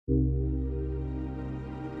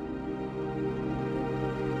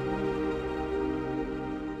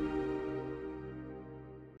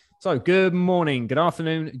So, good morning, good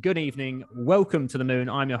afternoon, good evening. Welcome to the Moon.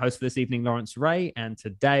 I'm your host for this evening, Lawrence Ray. And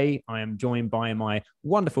today I am joined by my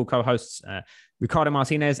wonderful co-hosts, Ricardo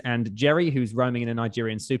Martinez and Jerry, who's roaming in a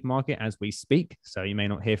Nigerian supermarket as we speak. So you may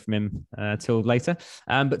not hear from him till later.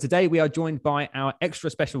 But today we are joined by our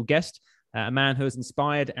extra special guest, a man who has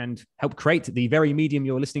inspired and helped create the very medium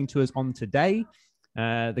you're listening to us on today.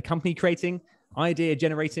 The company creating, idea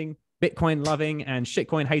generating, Bitcoin loving, and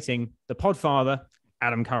shitcoin hating, the Podfather,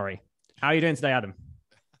 Adam Curry. How are you doing today, Adam?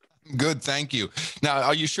 Good, thank you. Now,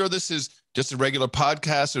 are you sure this is just a regular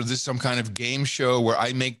podcast, or is this some kind of game show where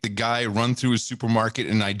I make the guy run through a supermarket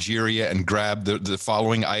in Nigeria and grab the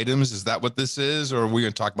following items? Is that what this is, or are we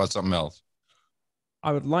going to talk about something else?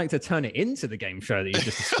 I would like to turn it into the game show that you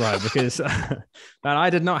just described because man, I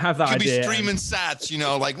did not have that idea. Could be streaming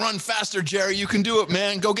sats, like run faster, Jerry. You can do it,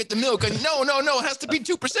 man. Go get the milk. And no, it has to be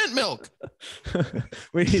 2% milk.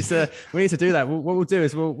 we need to do that. What we'll do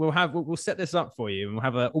is we'll set this up for you, and we'll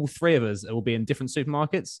have all three of us. It will be in different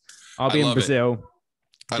supermarkets. I'll be in Brazil.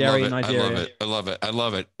 Jerry in Nigeria. I love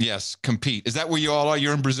it. Yes, compete. Is that where you all are?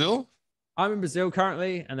 You're in Brazil? I'm in Brazil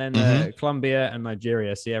currently, and then Colombia and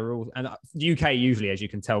Nigeria. So yeah, we're all, and UK usually, as you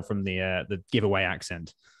can tell from the giveaway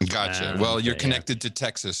accent. Gotcha. Well, you're connected to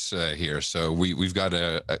Texas here, so we've got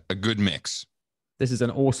a good mix. This is an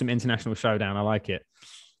awesome international showdown. I like it.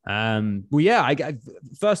 Well, yeah.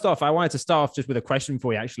 First off, I wanted to start off just with a question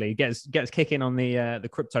for you. Actually, get us kicking on the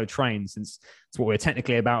crypto train, since it's what we're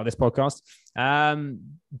technically about this podcast.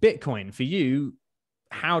 Bitcoin for you.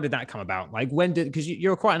 How did that come about? Like, because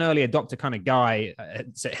you're quite an early adopter kind of guy,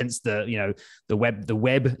 hence the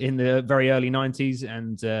web in the very early 90s,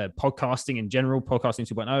 and podcasting in general, podcasting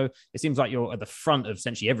 2.0. It seems like you're at the front of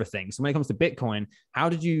essentially everything. So when it comes to Bitcoin, how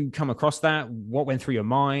did you come across that? What went through your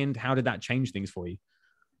mind? How did that change things for you?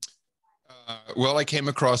 Well, I came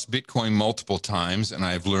across Bitcoin multiple times, and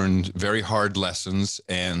I've learned very hard lessons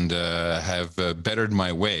and have bettered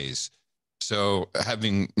my ways. So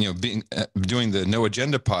having, doing the No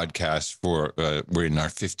Agenda podcast we're in our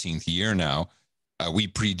 15th year now. We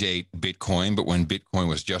predate Bitcoin, but when Bitcoin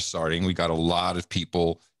was just starting, we got a lot of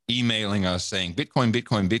people emailing us saying,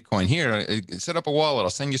 Bitcoin, here, set up a wallet. I'll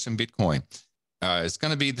send you some Bitcoin. It's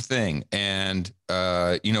going to be the thing. And,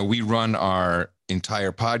 we run our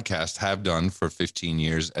entire podcast, have done for 15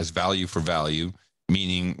 years, as value for value,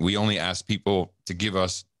 meaning we only ask people to give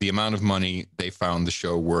us the amount of money they found the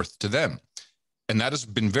show worth to them. And that has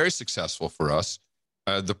been very successful for us.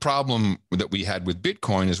 The problem that we had with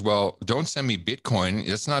Bitcoin is, well, don't send me Bitcoin.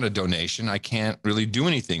 It's not a donation. I can't really do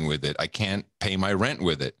anything with it. I can't pay my rent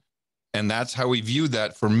with it. And that's how we viewed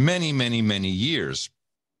that for many, many, many years.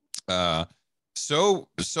 So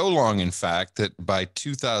long, in fact, that by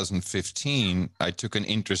 2015, I took an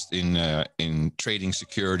interest in trading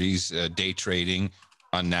securities, day trading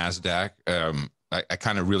on NASDAQ. I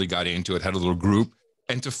kind of really got into it, had a little group.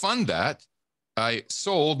 And to fund that, I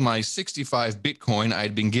sold my 65 Bitcoin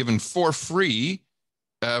I'd been given for free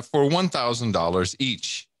for $1,000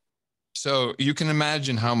 each. So you can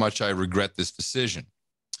imagine how much I regret this decision.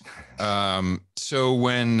 So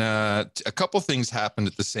when a couple things happened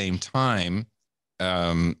at the same time,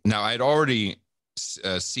 now I'd already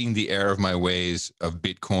seen the error of my ways of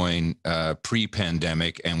Bitcoin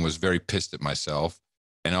pre-pandemic and was very pissed at myself,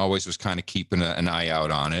 and always was kind of keeping an eye out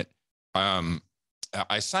on it.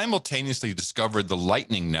 I simultaneously discovered the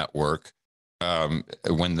Lightning Network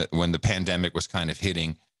when the pandemic was kind of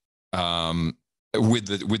hitting, with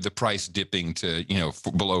the price dipping to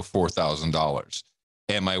below $4,000.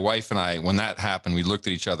 And my wife and I, when that happened, we looked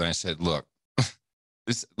at each other and I said, "Look,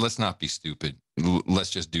 let's not be stupid.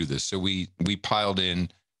 Let's just do this." So we piled in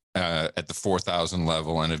at the 4,000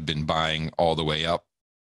 level and have been buying all the way up,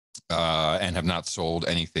 and have not sold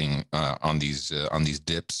anything on these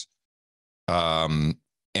dips.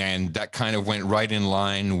 And that kind of went right in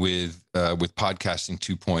line with podcasting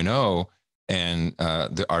 2.0 and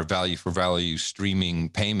our value for value streaming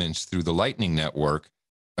payments through the Lightning Network,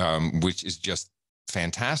 which is just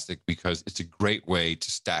fantastic because it's a great way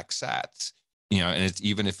to stack sats. And it's,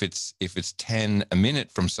 even if it's 10 a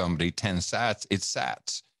minute from somebody, 10 sats, it's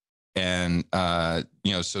sats. And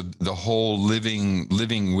so the whole living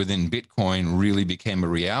within Bitcoin really became a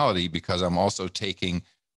reality because I'm also taking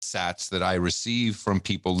sats that I receive from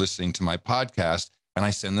people listening to my podcast, and I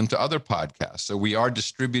send them to other podcasts. So we are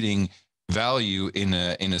distributing value in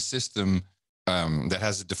a system that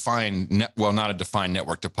has a defined not a defined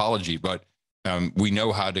network topology, but we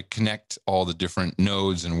know how to connect all the different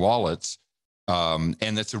nodes and wallets,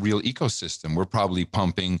 and that's a real ecosystem. We're probably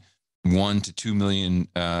pumping 1 to 2 million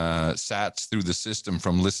sats through the system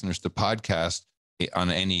from listeners to podcasts on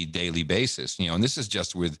any daily basis. And this is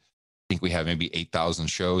just with think we have maybe 8,000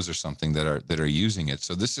 shows or something that are using it.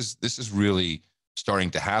 So this is really starting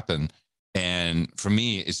to happen. And for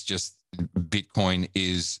me, it's just Bitcoin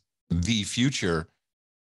is the future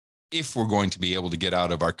if we're going to be able to get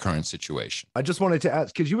out of our current situation. I just wanted to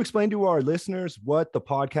ask, could you explain to our listeners what the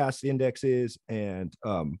podcast index is and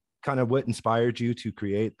kind of what inspired you to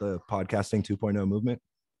create the podcasting 2.0 movement?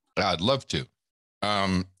 I'd love to.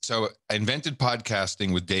 So I invented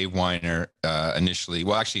podcasting with Dave Weiner initially,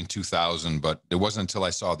 well, actually in 2000, but it wasn't until I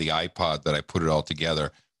saw the iPod that I put it all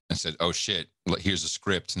together and said, oh shit, here's a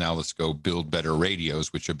script. Now let's go build better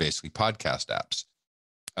radios, which are basically podcast apps.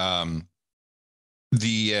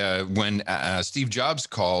 When Steve Jobs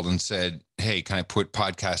called and said, hey, can I put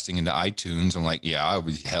podcasting into iTunes? I'm like, yeah,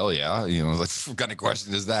 hell yeah. Like, what kind of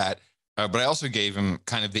question is that? But I also gave him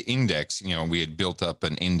kind of the index. We had built up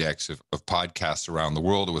an index of podcasts around the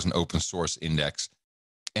world. It was an open source index.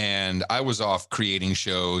 And I was off creating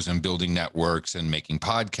shows and building networks and making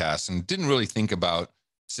podcasts, and didn't really think about,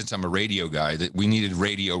 since I'm a radio guy, that we needed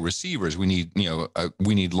radio receivers. We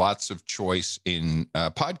need lots of choice in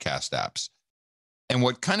podcast apps. And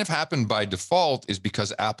what kind of happened by default is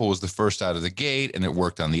because Apple was the first out of the gate and it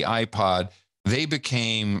worked on the iPod, they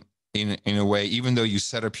became, in a way, even though you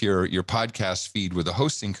set up your podcast feed with a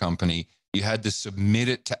hosting company, you had to submit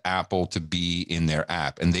it to Apple to be in their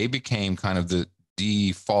app. And they became kind of the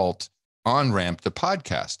default on-ramp to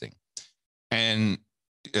podcasting. And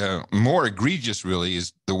more egregious, really,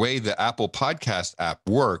 is the way the Apple Podcast app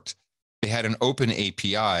worked. They had an open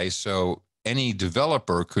API, so any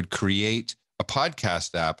developer could create a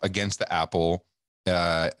podcast app against the Apple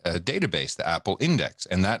database, the Apple index.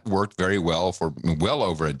 And that worked very well for well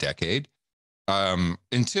over a decade,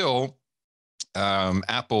 until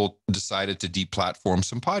Apple decided to deplatform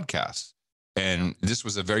some podcasts. And this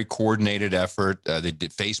was a very coordinated effort.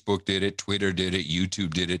 Facebook did it, Twitter did it,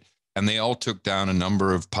 YouTube did it. And they all took down a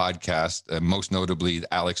number of podcasts, most notably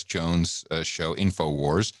the Alex Jones show,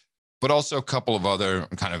 InfoWars, but also a couple of other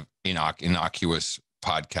kind of innocuous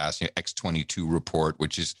podcasts, X22 Report,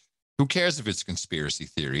 which is, who cares if it's conspiracy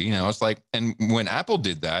theory? It's like, and when Apple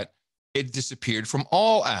did that, it disappeared from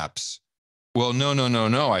all apps. Well,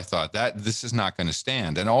 no. I thought that this is not going to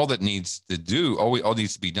stand. And all that needs to do, all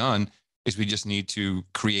needs to be done is we just need to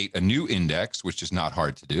create a new index, which is not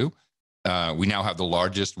hard to do. We now have the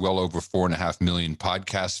largest, well over 4.5 million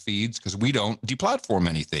podcast feeds, because we don't deplatform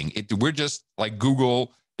anything. We're just like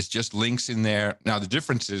Google. It's just links in there. Now, the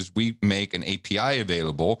difference is we make an API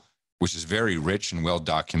available, which is very rich and well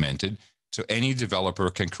documented. So any developer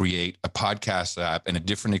can create a podcast app and a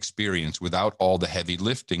different experience without all the heavy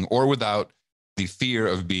lifting, or without the fear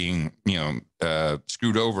of being,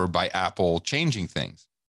 screwed over by Apple changing things.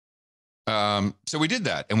 So we did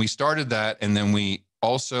that, and we started that. And then we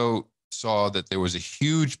also saw that there was a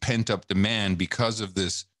huge pent-up demand because of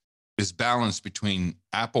this balance between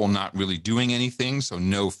Apple not really doing anything, so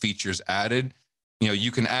no features added.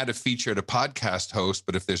 You can add a feature to podcast host,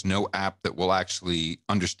 but if there's no app that will actually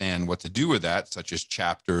understand what to do with that, such as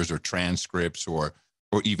chapters or transcripts or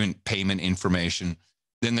even payment information,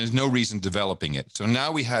 then there's no reason developing it. So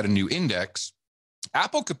now we had a new index.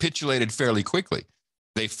 Apple capitulated fairly quickly.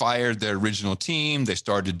 They fired their original team. They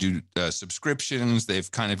started to do subscriptions. They've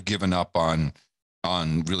kind of given up on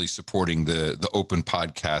really supporting the open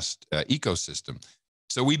podcast ecosystem.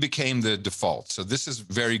 So we became the default. So this is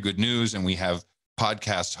very good news. And we have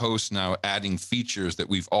podcast hosts now adding features that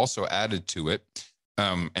we've also added to it.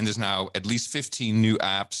 And there's now at least 15 new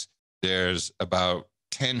apps. There's about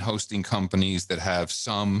 10 hosting companies that have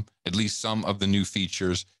at least some of the new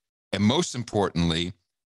features. And most importantly,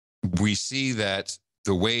 we see that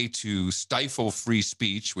the way to stifle free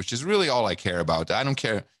speech, which is really all I care about. I don't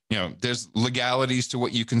care. There's legalities to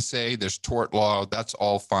what you can say. There's tort law. That's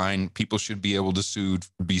all fine. People should be able to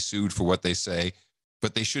be sued for what they say,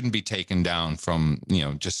 but they shouldn't be taken down from,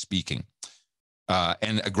 just speaking.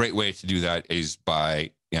 And a great way to do that is by,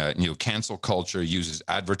 cancel culture uses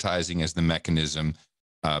advertising as the mechanism.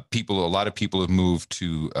 A lot of people have moved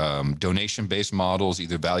to donation-based models,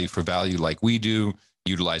 either value for value like we do,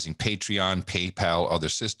 utilizing Patreon, PayPal, other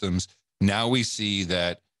systems. Now we see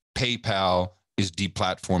that PayPal is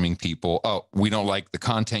deplatforming people. Oh, we don't like the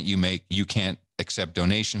content you make. You can't accept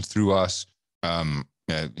donations through us.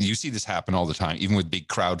 You see this happen all the time, even with big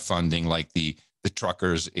crowdfunding, like the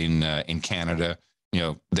truckers in Canada.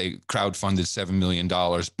 They crowdfunded $7 million.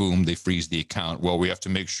 Boom, they freeze the account. Well, we have to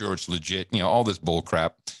make sure it's legit. All this bull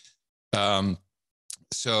crap.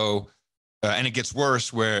 And it gets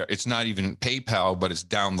worse, where it's not even PayPal, but it's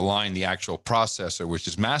down the line, the actual processor, which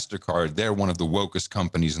is MasterCard. They're one of the wokest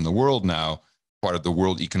companies in the world now, part of the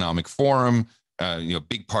World Economic Forum.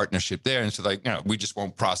 big partnership there. And so like, we just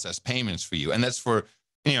won't process payments for you. And that's for,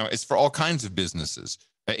 it's for all kinds of businesses,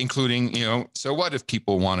 including, so what if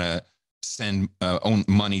people want to send own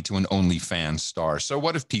money to an OnlyFans star? So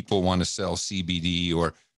what if people want to sell CBD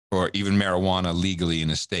or even marijuana legally in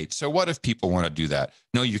a state? So what if people want to do that?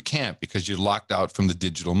 No, you can't, because you're locked out from the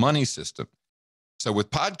digital money system. So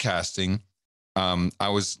with podcasting, I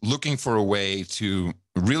was looking for a way to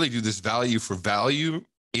really do this value for value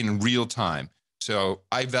in real time. So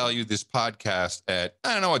I value this podcast at,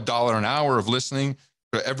 I don't know, $1 an hour of listening.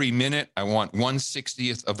 For every minute, I want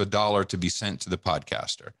 1/60th of a dollar to be sent to the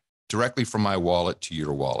podcaster directly from my wallet to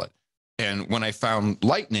your wallet. And when I found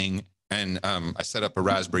Lightning, and I set up a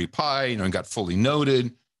Raspberry Pi, and got fully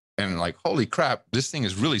noded, and like, holy crap, this thing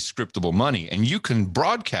is really scriptable money. And you can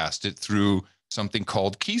broadcast it through something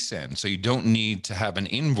called KeySend. So you don't need to have an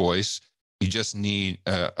invoice. You just need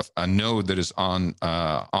a node that is on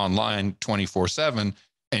online 24/7,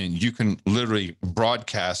 and you can literally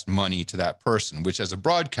broadcast money to that person, which as a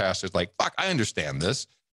broadcaster is like, fuck, I understand this.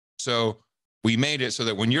 So we made it so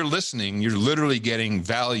that when you're listening, you're literally getting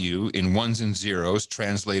value in ones and zeros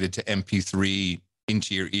translated to MP3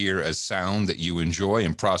 into your ear as sound that you enjoy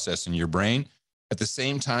and process in your brain. At the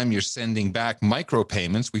same time, you're sending back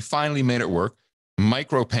micropayments. We finally made it work.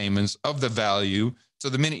 Micropayments of the value. So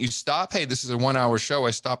the minute you stop, hey, this is a 1 hour show,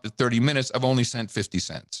 I stopped at 30 minutes, I've only sent 50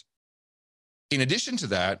 cents. In addition to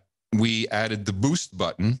that, we added the boost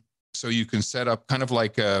button. So you can set up kind of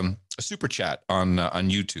like a super chat on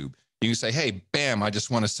YouTube. You can say, hey, bam, I just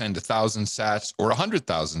want to send 1,000 sats or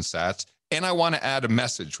 100,000 sats, and I want to add a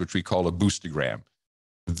message, which we call a boostagram.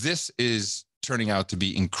 This is turning out to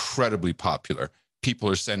be incredibly popular. People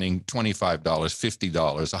are sending $25,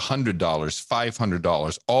 $50, $100,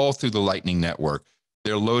 $500, all through the Lightning Network.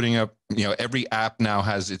 They're loading up, every app now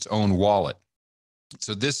has its own wallet.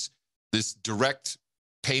 So this direct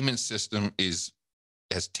payment system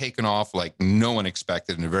has taken off like no one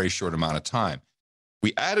expected in a very short amount of time.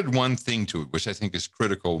 We added one thing to it, which I think is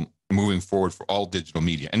critical moving forward for all digital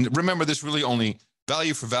media. And remember, this really only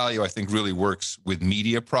value for value, I think, really works with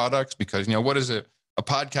media products, because, what is it? A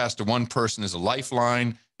podcast to one person is a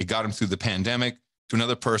lifeline. It got him through the pandemic. To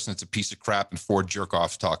another person, it's a piece of crap and 4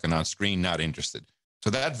 jerk-offs talking on screen, not interested. So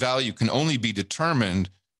that value can only be determined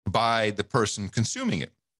by the person consuming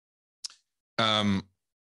it. That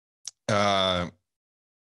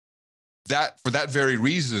for that very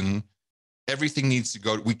reason, everything needs to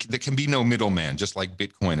go. There can be no middleman, just like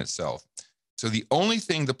Bitcoin itself. So the only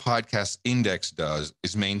thing the podcast index does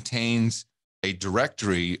is maintains a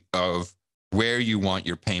directory of where you want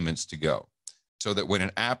your payments to go. So that when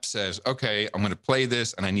an app says, okay, I'm going to play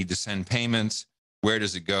this and I need to send payments, where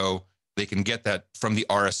does it go? They can get that from the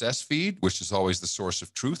RSS feed, which is always the source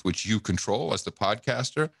of truth, which you control as the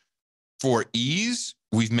podcaster. For ease,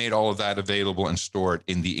 we've made all of that available and stored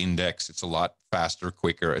in the index. It's a lot faster,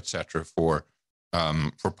 quicker, et cetera, for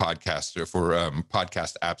podcast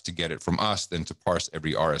apps to get it from us than to parse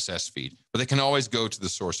every RSS feed. But they can always go to the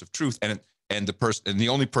source of truth, and the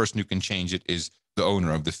only person who can change it is the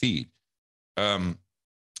owner of the feed.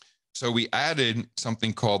 So we added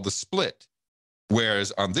something called the split.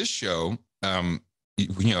 Whereas on this show,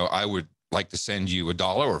 I would like to send you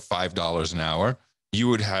 $1 or $5 an hour. You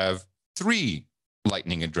would have 3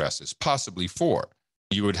 Lightning addresses, possibly 4.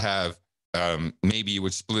 You would have, maybe you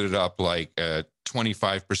would split it up like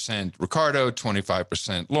 25% Ricardo,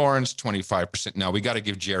 25% Lawrence, 25%. Now we got to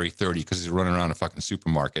give Jerry 30 because he's running around a fucking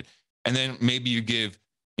supermarket. And then maybe you give,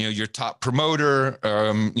 your top promoter,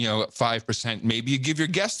 5%. Maybe you give your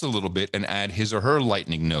guest a little bit and add his or her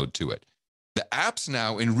Lightning node to it. The apps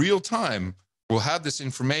now in real time will have this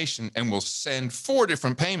information and will send 4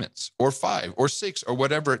 different payments or 5 or 6 or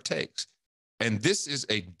whatever it takes. And this is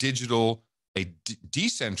a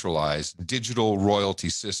decentralized digital royalty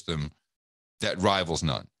system that rivals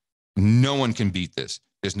none. No one can beat this.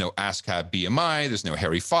 There's no ASCAP BMI. There's no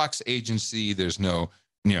Harry Fox agency. There's no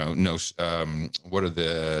what are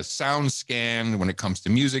the sound scan when it comes to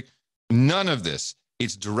music. None of this.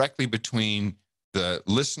 It's directly between the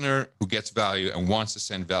listener who gets value and wants to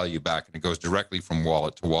send value back, and it goes directly from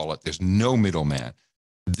wallet to wallet. There's no middleman.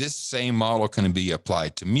 This same model can be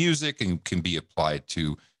applied to music and can be applied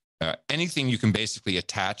to anything you can basically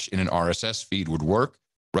attach in an RSS feed would work.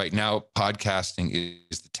 Right now, podcasting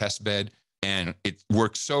is the test bed, and it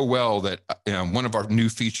works so well that one of our new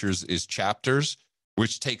features is chapters,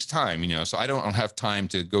 which takes time. So I don't have time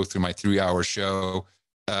to go through my 3-hour show.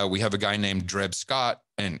 We have a guy named Dreb Scott,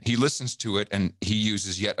 and he listens to it, and he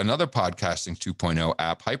uses yet another podcasting 2.0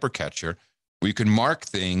 app, Hypercatcher, where you can mark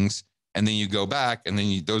things and then you go back, and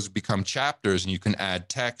then those become chapters, and you can add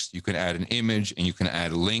text, you can add an image, and you can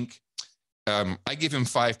add a link. I give him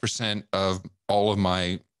 5% of all of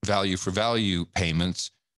my value for value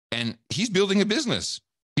payments, and he's building a business.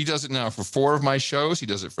 He does it now for 4 of my shows. He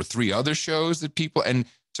does it for 3 other shows that people, and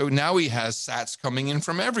so now he has sats coming in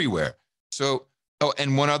from everywhere. So, oh,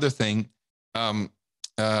 and one other thing,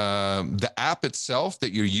 the app itself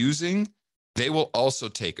that you're using, they will also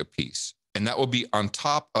take a piece, and that will be on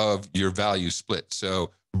top of your value split.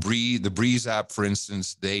 So the Breeze app, for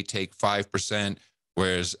instance, they take 5%,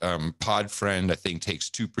 whereas Podfriend, I think, takes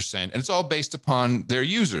 2%. And it's all based upon their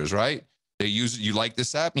users, right? They use, you like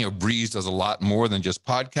this app, you know, Breeze does a lot more than just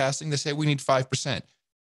podcasting. They say we need 5%.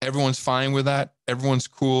 Everyone's fine with that. Everyone's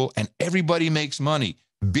cool, and everybody makes money.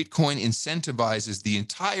 Bitcoin incentivizes the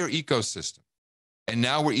entire ecosystem. And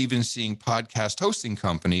now we're even seeing podcast hosting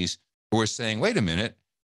companies who are saying, wait a minute,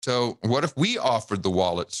 so what if we offered the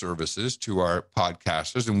wallet services to our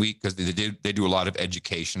podcasters, and because they do a lot of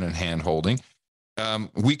education and hand-holding,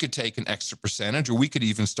 we could take an extra percentage, or we could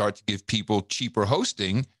even start to give people cheaper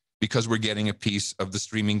hosting because we're getting a piece of the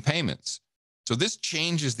streaming payments. So this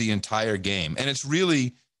changes the entire game. And it's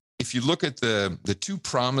really, if you look at the 2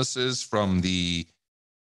 promises from the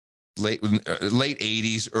late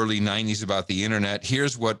 80s, early 90s about the internet,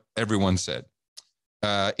 here's what everyone said.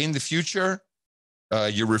 In the future,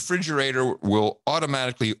 your refrigerator will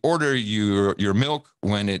automatically order your milk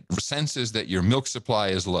when it senses that your milk supply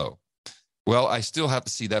is low. Well, I still have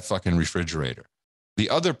to see that fucking refrigerator.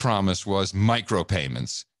 The other promise was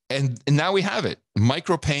micropayments. And now we have it.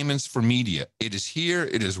 Micropayments for media. It is here,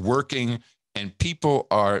 it is working, and people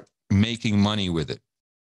are making money with it.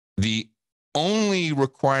 The only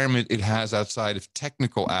requirement it has outside of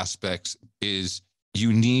technical aspects is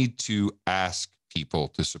you need to ask people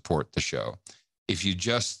to support the show. If you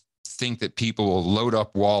just think that people will load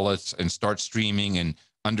up wallets and start streaming and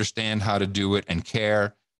understand how to do it and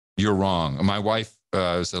care, you're wrong. My wife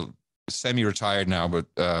is a semi-retired now, but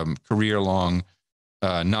career-long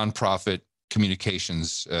nonprofit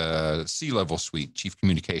communications C-level suite, chief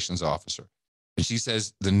communications officer. And she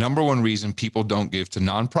says the number one reason people don't give to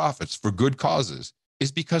nonprofits for good causes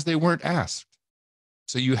is because they weren't asked.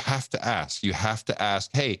 So you have to ask. You have to ask,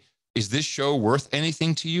 hey, is this show worth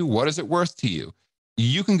anything to you? What is it worth to you?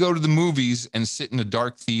 You can go to the movies and sit in a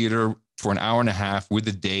dark theater for an hour and a half with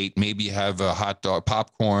a date. Maybe you have a hot dog,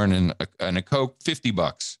 popcorn, and a Coke,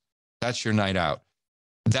 $50. That's your night out.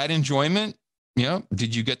 That enjoyment, you know,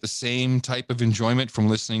 did you get the same type of enjoyment from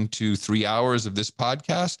listening to 3 hours of this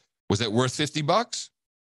podcast? Was it worth $50?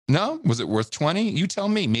 No? Was it worth 20? You tell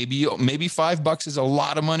me. Maybe $5 is a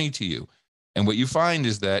lot of money to you. And what you find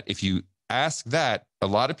is that if you ask that, a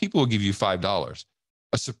lot of people will give you $5.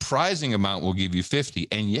 A surprising amount will give you $50.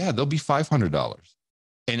 And yeah, they'll be $500.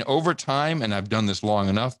 And over time, and I've done this long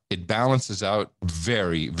enough, it balances out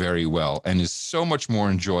very, very well and is so much more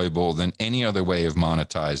enjoyable than any other way of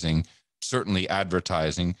monetizing, certainly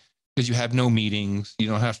advertising, because you have no meetings. You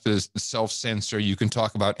don't have to self-censor. You can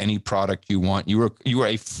talk about any product you want. You are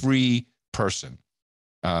a free person,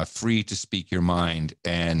 free to speak your mind.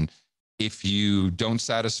 And if you don't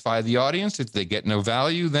satisfy the audience, if they get no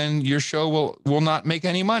value, then your show will not make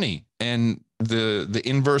any money. And the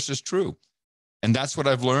inverse is true. And that's what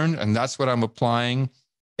I've learned, and that's what I'm applying.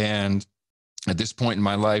 And at this point in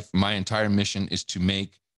my life, my entire mission is to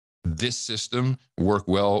make this system work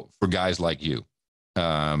well for guys like you.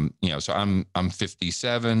 So I'm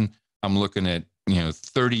 57. I'm looking at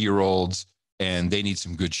 30-year-olds, and they need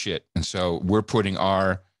some good shit. And so we're putting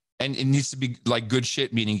and it needs to be like good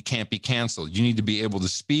shit, meaning it can't be canceled. You need to be able to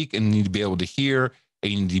speak, and you need to be able to hear,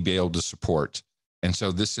 and you need to be able to support. And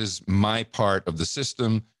so this is my part of the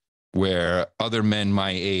system, where other men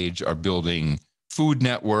my age are building food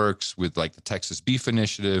networks with like the Texas Beef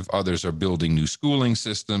Initiative. Others are building new schooling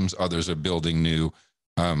systems. Others are building new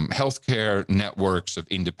healthcare networks of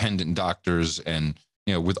independent doctors and,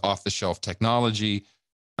 with off-the-shelf technology.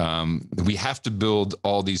 We have to build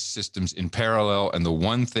all these systems in parallel. And the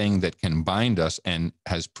one thing that can bind us and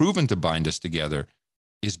has proven to bind us together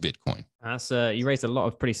is Bitcoin. That's you raised a lot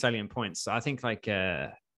of pretty salient points. I think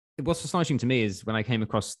what's astonishing to me is when I came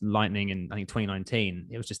across Lightning in, I think, 2019,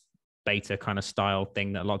 it was just beta kind of style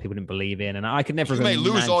thing that a lot of people didn't believe in. And I could never You may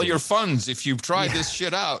lose all your funds if you try this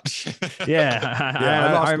shit out.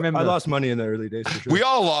 I remember. I lost money in the early days. For sure. We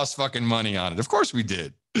all lost fucking money on it. Of course we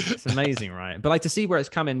did. It's amazing, right? But like to see where it's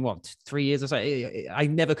come in, 3 years or so, I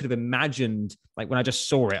never could have imagined, like when I just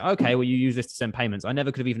saw it, okay, well, you use this to send payments. I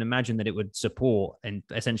never could have even imagined that it would support and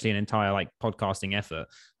essentially an entire like podcasting effort.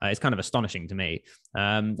 It's kind of astonishing to me.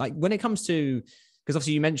 Like when it comes to, because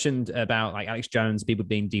obviously you mentioned about like Alex Jones, people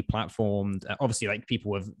being deplatformed. Obviously, like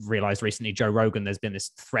people have realized recently, Joe Rogan, there's been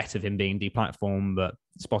this threat of him being deplatformed, but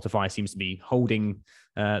Spotify seems to be holding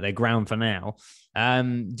their ground for now.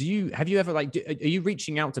 Have you ever are you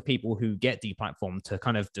reaching out to people who get deplatformed to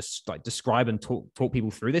kind of just like describe and talk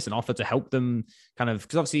people through this and offer to help them kind of,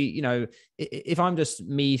 because obviously, you know, if I'm just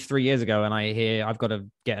me 3 years ago and I hear I've got to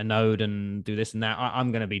get a node and do this and that,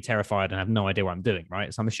 I'm going to be terrified and have no idea what I'm doing,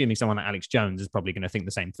 right? So I'm assuming someone like Alex Jones is probably going to think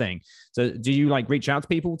the same thing. So do you like reach out to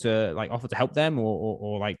people to like offer to help them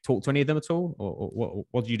or like talk to any of them at all? Or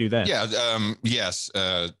what do you do there? Yeah, yes.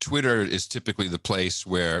 Twitter is typically the place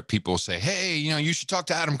where people say, hey, you know, you should talk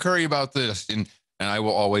to Adam Curry about this. And I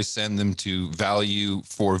will always send them to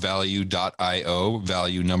value4value.io,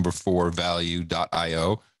 value number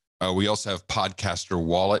 4value.io. We also have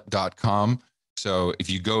podcasterwallet.com. So if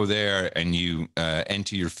you go there and you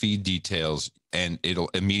enter your feed details, and it'll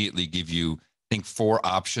immediately give you, I think, 4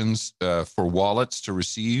 options for wallets to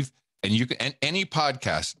receive. And you can, and any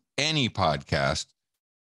podcast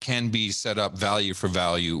can be set up value for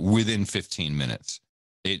value within 15 minutes.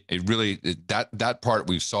 That part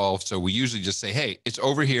we've solved. So we usually just say, hey, it's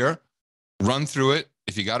over here, run through it.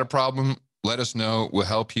 If you got a problem, let us know. We'll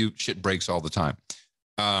help you. Shit breaks all the time.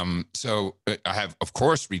 So I have, of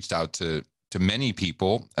course, reached out to many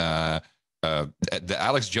people. The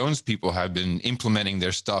Alex Jones people have been implementing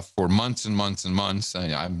their stuff for months and months and months.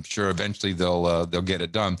 I'm sure eventually they'll get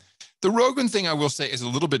it done. The Rogan thing, I will say, is a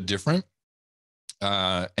little bit different.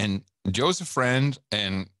 And Joe's a friend,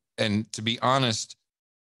 and to be honest,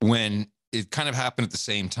 when it kind of happened at the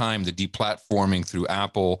same time, the deplatforming through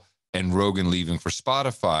Apple and Rogan leaving for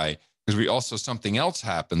Spotify, because we also, something else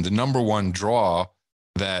happened. The number one draw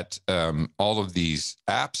that all of these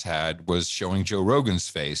apps had was showing Joe Rogan's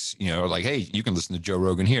face, you know, like, hey, you can listen to Joe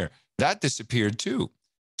Rogan here. That disappeared too.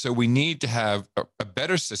 So we need to have a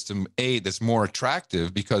better system, that's more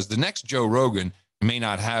attractive, because the next Joe Rogan may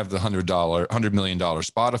not have the $100 million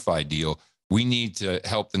Spotify deal. We need to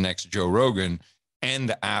help the next Joe Rogan and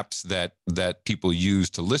the apps that people use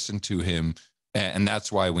to listen to him. And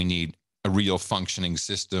that's why we need a real functioning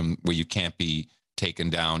system where you can't be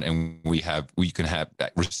taken down and we can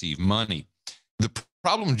receive money. The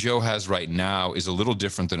problem Joe has right now is a little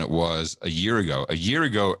different than it was a year ago. A year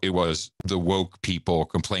ago, it was the woke people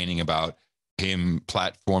complaining about him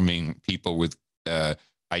platforming people with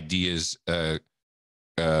ideas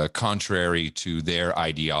contrary to their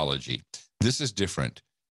ideology. This is different.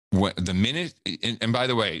 The minute, and by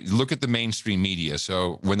the way, look at the mainstream media.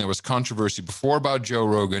 So when there was controversy before about Joe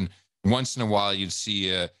Rogan, once in a while you'd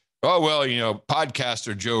see oh, well, you know,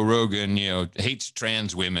 podcaster Joe Rogan, you know, hates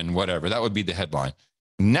trans women, whatever. That would be the headline.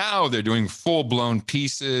 Now they're doing full-blown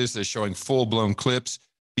pieces. They're showing full-blown clips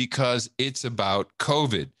because it's about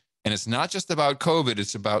COVID. And it's not just about COVID.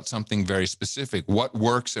 It's about something very specific, what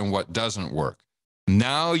works and what doesn't work.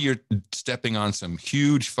 Now you're stepping on some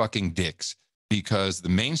huge fucking dicks, because the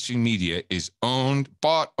mainstream media is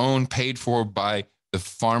bought, paid for by the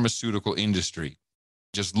pharmaceutical industry.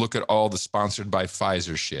 Just look at all the sponsored by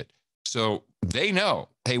Pfizer shit. So they know,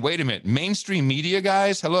 hey, wait a minute, mainstream media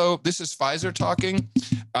guys, hello, this is Pfizer talking.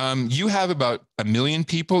 You have about 1 million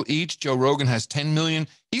people each. Joe Rogan has 10 million.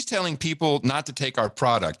 He's telling people not to take our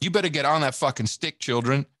product. You better get on that fucking stick,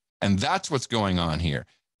 children. And that's what's going on here.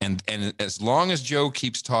 And as long as Joe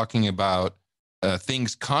keeps talking about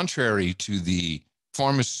things contrary to the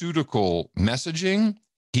pharmaceutical messaging,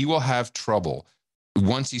 he will have trouble.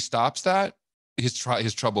 Once he stops that, his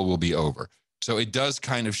trouble will be over. So it does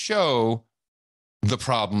kind of show the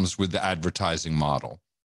problems with the advertising model.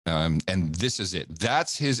 And this is it.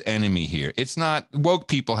 That's his enemy here. It's not, woke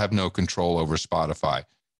people have no control over Spotify.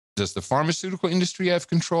 Does the pharmaceutical industry have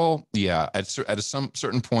control? Yeah, at some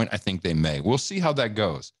certain point, I think they may. We'll see how that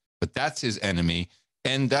goes. But that's his enemy.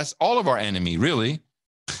 And that's all of our enemy, really.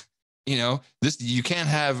 You know, you can't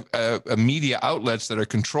have media outlets that are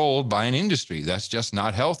controlled by an industry. That's just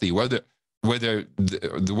not healthy. Whether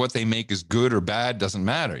what they make is good or bad doesn't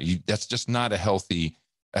matter. That's just not a healthy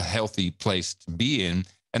place to be in.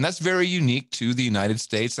 And that's very unique to the United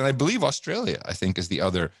States. And I believe Australia, I think, is the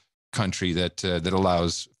other country that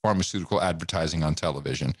allows pharmaceutical advertising on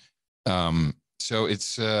television. So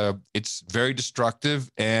it's very destructive,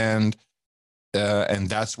 and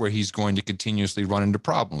that's where he's going to continuously run into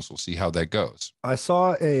problems. We'll see how that goes. I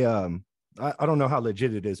saw I don't know how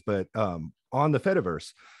legit it is, but on the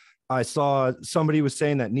Fediverse, I saw somebody was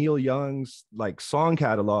saying that Neil Young's like song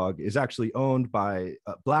catalog is actually owned by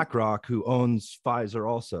BlackRock, who owns Pfizer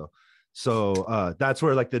also. So that's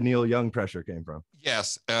where like the Neil Young pressure came from.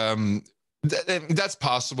 Yes. That's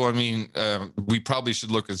possible. I mean, we probably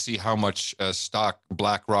should look and see how much stock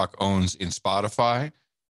BlackRock owns in Spotify,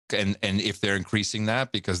 and if they're increasing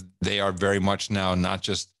that, because they are very much now not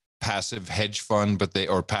just passive hedge fund, but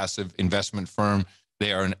or passive investment firm.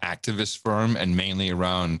 They are an activist firm, and mainly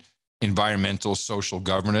around environmental social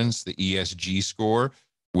governance, the ESG score,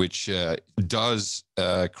 which does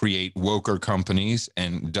create woker companies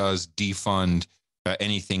and does defund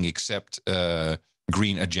anything except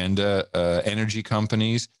green agenda energy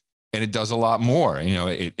companies. And it does a lot more. You know,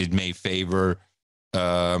 it may favor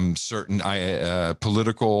certain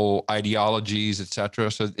political ideologies, etc.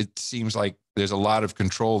 So it seems like there's a lot of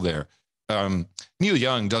control there. Neil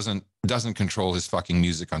Young doesn't control his fucking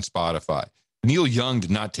music on Spotify. Neil Young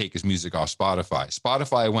did not take his music off Spotify.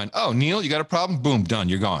 Spotify went, oh, Neil, you got a problem? Boom, done,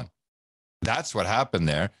 you're gone. That's what happened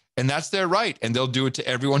there. And that's their right. And they'll do it to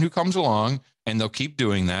everyone who comes along, and they'll keep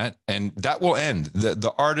doing that. And that will end.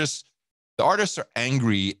 The artists are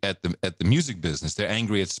angry at the music business. They're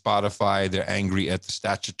angry at Spotify. They're angry at the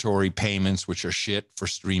statutory payments, which are shit for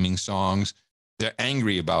streaming songs. They're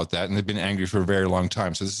angry about that, and they've been angry for a very long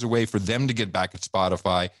time. So this is a way for them to get back at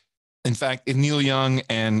Spotify. In fact, if Neil Young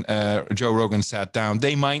and Joe Rogan sat down,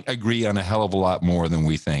 they might agree on a hell of a lot more than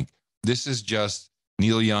we think. This is just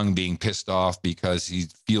Neil Young being pissed off because he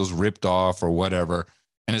feels ripped off or whatever.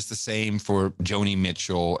 And it's the same for Joni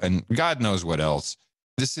Mitchell and God knows what else.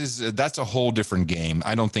 That's a whole different game.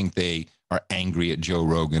 I don't think they are angry at Joe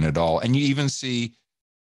Rogan at all. And you even see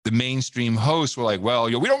the mainstream hosts were like, well,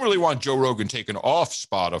 we don't really want Joe Rogan taken off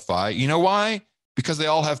Spotify. You know why? Because they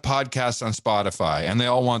all have podcasts on Spotify and they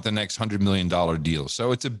all want the next $100 million deal.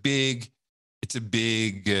 So it's a big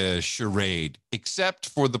charade, except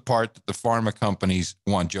for the part that the pharma companies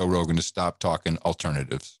want Joe Rogan to stop talking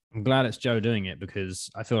alternatives. I'm glad it's Joe doing it, because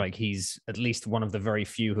I feel like he's at least one of the very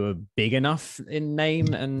few who are big enough in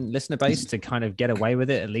name and listener base to kind of get away with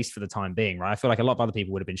it, at least for the time being, right? I feel like a lot of other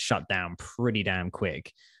people would have been shut down pretty damn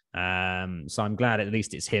quick. So I'm glad at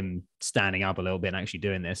least it's him standing up a little bit and actually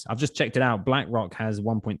doing this. I've just checked it out. BlackRock has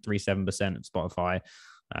 1.37% of Spotify.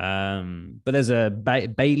 But there's a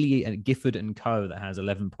Bailey and Gifford and Co. that has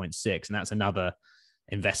 11.6, and that's another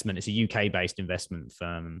investment. It's a UK-based investment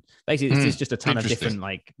firm. Basically, it's just a ton of different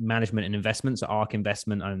like management and investments. So ARK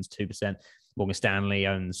Investment owns 2%. Morgan Stanley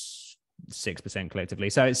owns 6% collectively.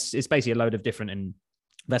 So it's basically a load of different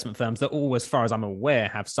investment firms that all, as far as I'm aware,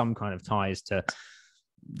 have some kind of ties to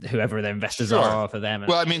whoever their investors are for them.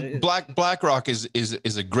 Well, I mean, BlackRock is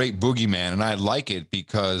a great boogeyman, and I like it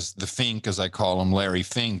because the Fink, as I call him, Larry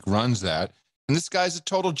Fink, runs that. And this guy's a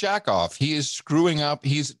total jackoff. He is screwing up.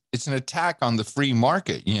 It's an attack on the free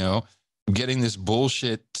market, getting this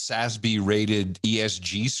bullshit SASB rated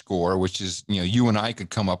ESG score, which is, you and I could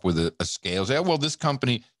come up with a scale. Say, well, this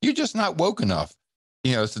company, you're just not woke enough.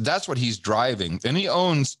 So that's what he's driving. And he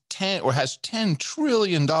owns has $10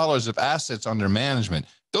 trillion of assets under management.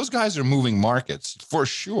 Those guys are moving markets for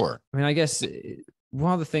sure. I mean, I guess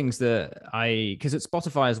one of the things that because at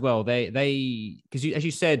Spotify as well, because as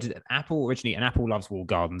you said, Apple originally, and Apple loves walled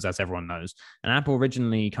gardens, as everyone knows, and Apple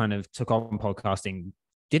originally kind of took on podcasting,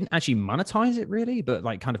 didn't actually monetize it really, but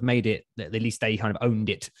like kind of made it, at least they kind of owned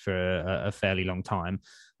it for a fairly long time.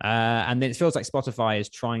 And then it feels like Spotify is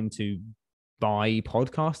trying to buy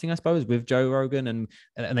podcasting, I suppose, with Joe Rogan, and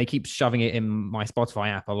they keep shoving it in my Spotify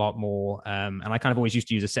app a lot more. And I kind of always used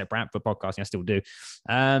to use a separate app for podcasting. I still do.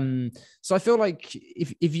 So I feel like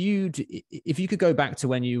if you could go back to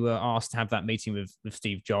when you were asked to have that meeting with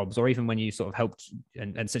Steve Jobs, or even when you sort of helped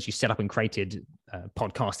and essentially set up and created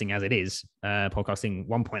podcasting as it is, podcasting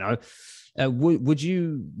 1.0, would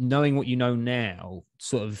you, knowing what you know now,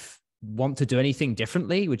 sort of want to do anything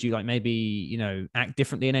differently? Would you like maybe, act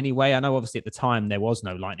differently in any way? I know obviously at the time there was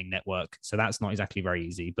no Lightning Network, so that's not exactly very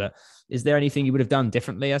easy, but is there anything you would have done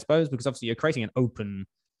differently, I suppose? Because obviously you're creating an open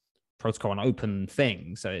protocol, an open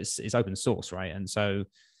thing, so it's open source, right? And so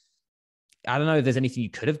I don't know if there's anything you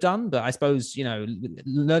could have done, but I suppose,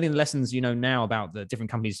 learning the lessons now about the different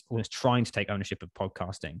companies almost trying to take ownership of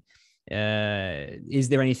podcasting, is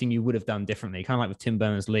there anything you would have done differently, kind of like with Tim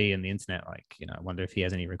Berners-Lee and the internet? Like, I wonder if he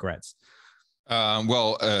has any regrets.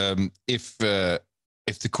 If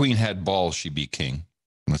the queen had balls, she'd be king.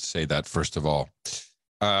 Let's say that first of all.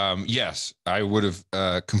 Yes, I would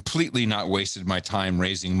have completely not wasted my time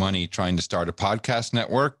raising money trying to start a podcast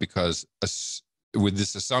network, because with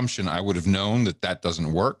this assumption, I would have known that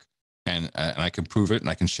doesn't work, and I can prove it, and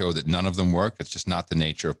I can show that none of them work. It's just not the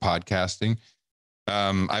nature of podcasting.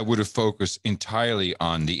 I would have focused entirely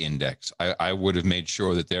on the index. I would have made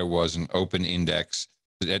sure that there was an open index.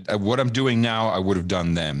 What I'm doing now, I would have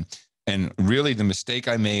done then. And really the mistake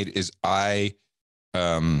I made is I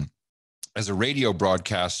as a radio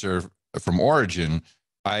broadcaster from origin,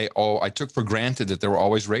 I took for granted that there were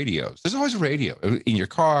always radios. There's always a radio in your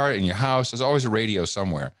car, in your house. There's always a radio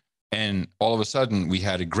somewhere. And all of a sudden, we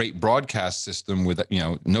had a great broadcast system with,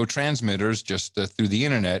 no transmitters, just through the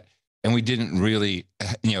internet. And we didn't really,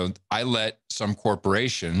 I let some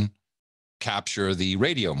corporation capture the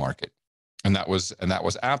radio market, and that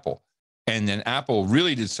was Apple. And then Apple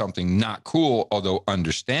really did something not cool, although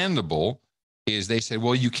understandable, is they said,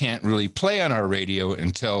 well, you can't really play on our radio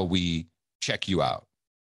until we check you out.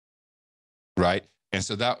 Right. And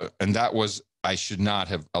so that was, I should not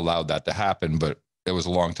have allowed that to happen, but it was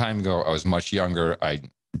a long time ago. I was much younger. I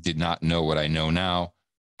did not know what I know now.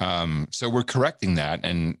 So we're correcting that,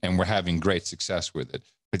 and we're having great success with it.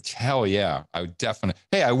 But hell yeah, I would definitely.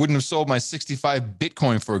 Hey, I wouldn't have sold my 65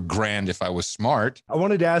 Bitcoin for $1,000 if I was smart. I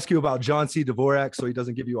wanted to ask you about John C. Dvorak, so he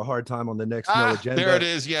doesn't give you a hard time on the next No Agenda. There it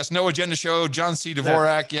is. Yes, No Agenda show. John C.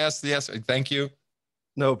 Dvorak. Yes. Thank you.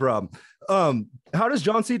 No problem. How does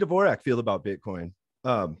John C. Dvorak feel about Bitcoin?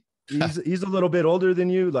 He's a little bit older than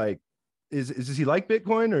you. Like, does he like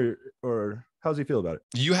Bitcoin, or how does he feel about it?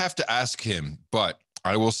 You have to ask him, but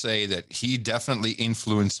I will say that he definitely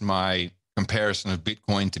influenced my comparison of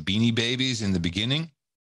Bitcoin to Beanie Babies in the beginning.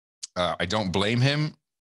 I don't blame him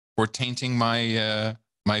for tainting my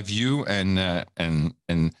my view and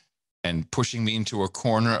pushing me into a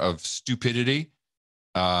corner of stupidity.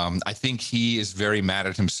 I think he is very mad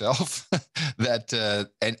at himself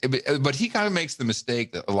but he kind of makes the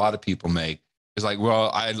mistake that a lot of people make. It's like, well,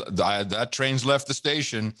 that train's left the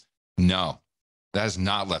station. No, that has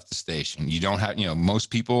not left the station. You don't have, most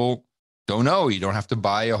people don't know. You don't have to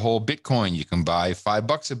buy a whole Bitcoin. You can buy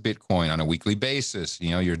 $5 a Bitcoin on a weekly basis.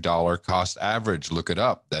 Your dollar cost average, look it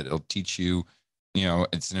up. That'll teach you,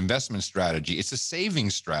 it's an investment strategy. It's a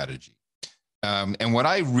saving strategy. And what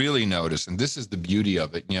I really notice, and this is the beauty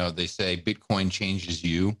of it, they say Bitcoin changes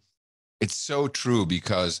you. It's so true,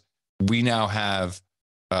 because we now have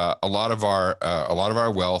a lot of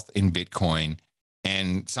our wealth in Bitcoin,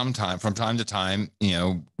 and from time to time,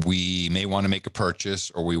 we may want to make a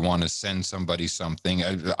purchase, or we want to send somebody something.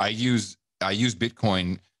 I use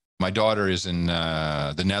Bitcoin. My daughter is in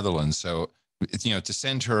the Netherlands, so to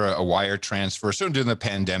send her a wire transfer. So during the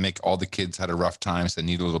pandemic, all the kids had a rough time, so they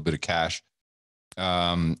need a little bit of cash.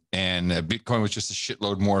 And Bitcoin was just a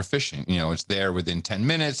shitload more efficient. It's there within 10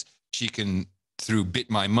 minutes. She can, through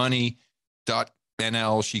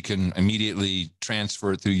bitmymoney.nl, she can immediately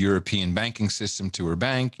transfer it through European banking system to her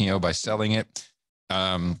bank, by selling it.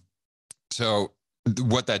 So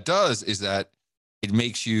what that does is that it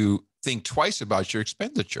makes you think twice about your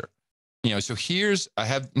expenditure. So I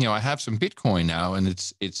have some Bitcoin now, and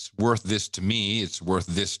it's worth this to me. It's worth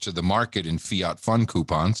this to the market in fiat fund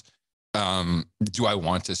coupons. Do I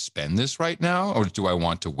want to spend this right now, or do I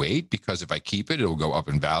want to wait? Because if I keep it, it'll go up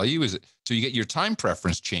in value. So you get your time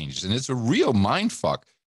preference changes, and it's a real mind fuck.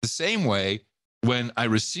 The same way when I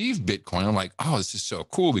received Bitcoin, I'm like, oh, this is so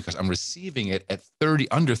cool, because I'm receiving it at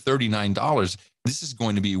under $39. This is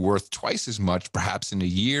going to be worth twice as much, perhaps in a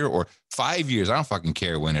year or 5 years. I don't fucking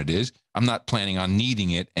care when it is. I'm not planning on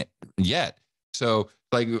needing it yet. So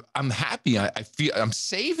like, I'm happy. I feel I'm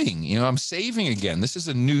saving, I'm saving again. This is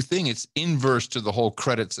a new thing. It's inverse to the whole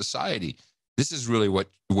credit society. This is really what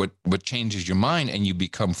changes your mind, and you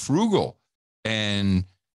become frugal. And,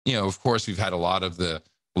 of course, we've had a lot of the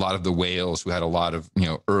whales who had a lot of,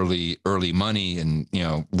 early money, and,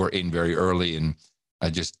 we're in very early, and I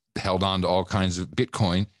just held on to all kinds of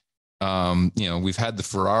Bitcoin. We've had the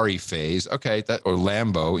Ferrari phase. Okay. Or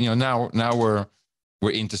Lambo, now we're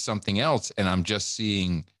into something else, and I'm just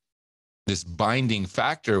seeing this binding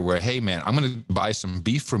factor where, hey man, I'm going to buy some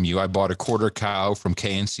beef from you. I bought a quarter cow from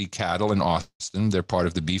KNC Cattle in Austin. They're part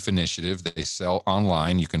of the Beef Initiative. They sell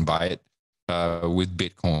online. You can buy it with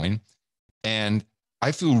Bitcoin. And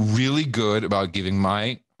I feel really good about giving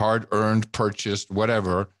my hard-earned, purchased,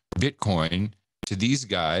 whatever, Bitcoin to these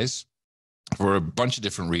guys for a bunch of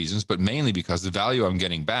different reasons, but mainly because the value I'm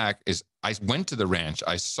getting back is I went to the ranch,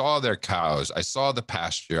 I saw their cows, I saw the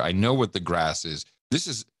pasture, I know what the grass is. This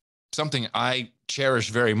is something I cherish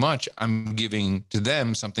very much. I'm giving to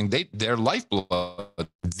them something their lifeblood.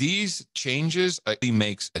 These changes actually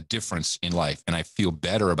makes a difference in life, and I feel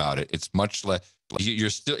better about it. It's much less.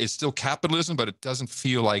 It's still capitalism, but it doesn't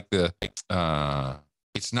feel like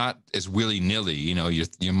it's not as willy-nilly.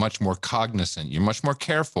 You're much more cognizant. You're much more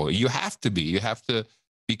careful. You have to be. You have to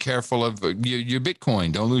be careful of your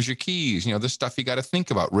Bitcoin. Don't lose your keys. The stuff you got to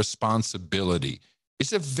think about. Responsibility.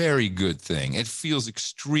 It's a very good thing. It feels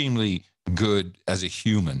extremely good as a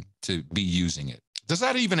human to be using it. Does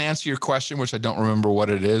that even answer your question, which I don't remember what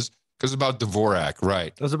it is? Because about Dvorak, right?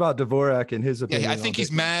 It was about Dvorak and his opinion. Yeah, I think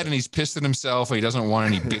he's mad and he's pissed at himself. He doesn't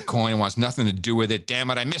want any Bitcoin, wants nothing to do with it. Damn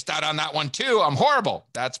it, I missed out on that one too. I'm horrible.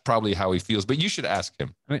 That's probably how he feels. But you should ask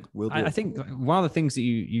him. I mean, I think one of the things that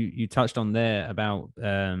you touched on there about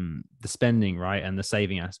the spending, right, and the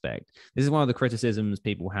saving aspect. This is one of the criticisms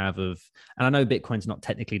people have of, and I know Bitcoin's not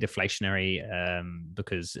technically deflationary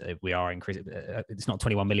because we are increasing. It's not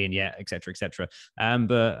 21 million yet, et cetera, et cetera.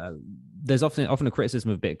 But there's often a criticism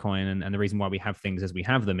of Bitcoin, and the reason why we have things as we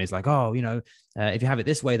have them is like, oh, if you have it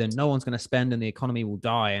this way, then no one's going to spend and the economy will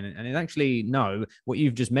die. And it actually, no, what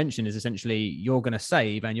you've just mentioned is essentially you're going to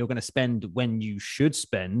save and you're going to spend when you should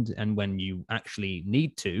spend and when you actually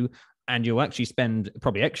need to, and you'll actually spend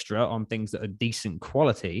probably extra on things that are decent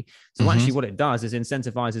quality. So actually what it does is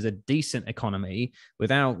incentivizes a decent economy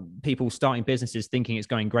without people starting businesses thinking it's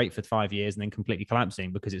going great for 5 years and then completely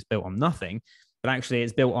collapsing because it's built on nothing. But actually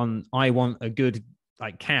it's built on, I want a good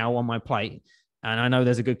cow on my plate, and I know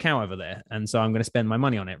there's a good cow over there, and so I'm going to spend my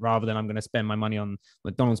money on it rather than I'm going to spend my money on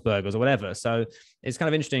McDonald's burgers or whatever. So it's kind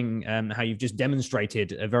of interesting how you've just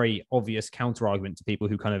demonstrated a very obvious counter argument to people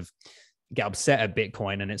who kind of get upset at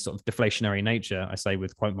Bitcoin and its sort of deflationary nature, I say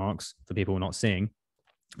with quote marks for people not seeing,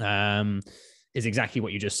 is exactly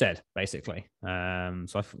what you just said, basically. So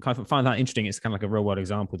I kind of find that interesting. It's kind of like a real world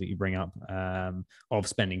example that you bring up of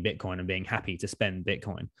spending Bitcoin and being happy to spend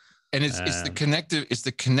Bitcoin. And it's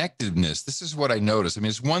the connectiveness. This is what I noticed. I mean,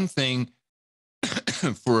 it's one thing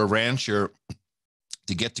for a rancher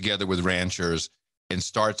to get together with ranchers and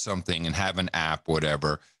start something and have an app,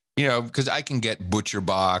 whatever, because I can get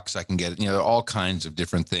ButcherBox, I can get, all kinds of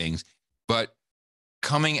different things. But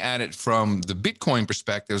coming at it from the Bitcoin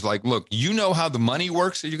perspective is like, look, you know how the money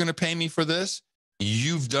works that you're going to pay me for this.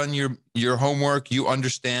 You've done your homework. You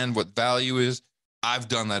understand what value is. I've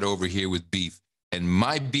done that over here with beef. And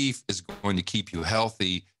my beef is going to keep you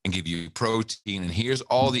healthy and give you protein. And here's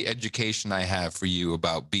all the education I have for you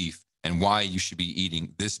about beef and why you should be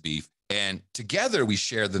eating this beef. And together we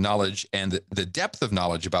share the knowledge and the depth of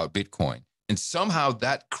knowledge about Bitcoin. And somehow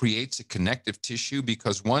that creates a connective tissue,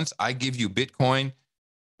 because once I give you Bitcoin,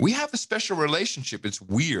 we have a special relationship. It's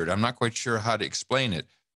weird. I'm not quite sure how to explain it.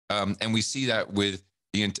 And we see that with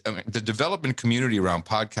the development community around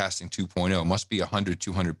podcasting 2.0 must be 100,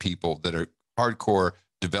 200 people that are hardcore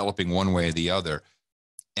developing one way or the other.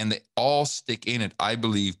 And they all stick in it, I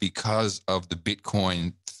believe, because of the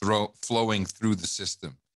Bitcoin flowing through the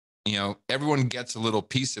system. Everyone gets a little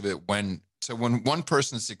piece of it when one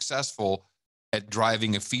person is successful at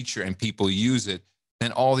driving a feature and people use it,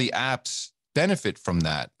 then all the apps benefit from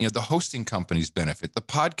that. The hosting companies benefit, the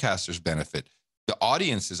podcasters benefit, the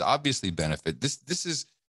audiences obviously benefit. This is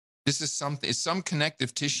something, it's some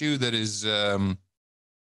connective tissue that is,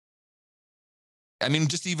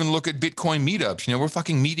 just even look at Bitcoin meetups. We're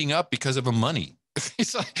fucking meeting up because of a money.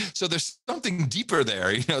 It's like, so there's something deeper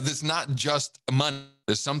there. There's not just money.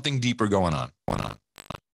 There's something deeper going on.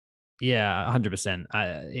 Yeah, 100%.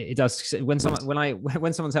 It does. When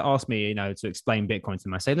someone asks me, to explain Bitcoin to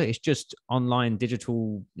them, I say, look, it's just online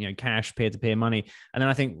digital, cash, peer-to-peer money. And then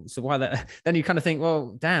I think, so why that? Then you kind of think,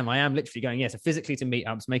 well, damn, I am literally going, so physically to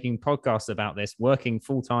meetups, making podcasts about this, working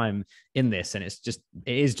full time in this, and it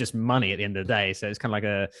is just money at the end of the day. So it's kind of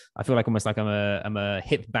like I feel like almost like I'm a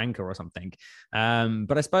hip banker or something.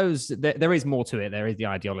 But I suppose there is more to it. There is the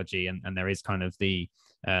ideology, and there is kind of the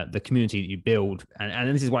community that you build,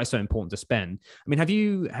 and this is why it's so important to spend. I mean, have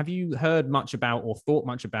you heard much about or thought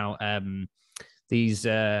much about these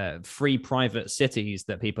free private cities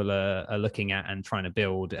that people are looking at and trying to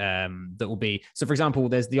build, that will be, so for example,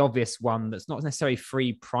 there's the obvious one that's not necessarily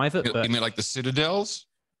free private, but you mean like the citadels?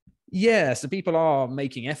 Yeah, so people are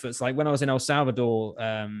making efforts. Like when I was in El Salvador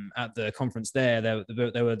at the conference there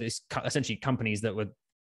were this essentially companies that were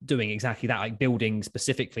doing exactly that, like building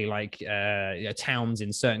specifically like towns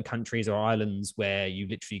in certain countries or islands where you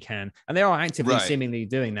literally can, and they are actively seemingly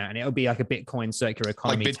doing that, and it'll be like a Bitcoin circular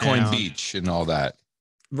economy, like Bitcoin town. Beach and all that.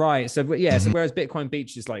 Right. So so whereas Bitcoin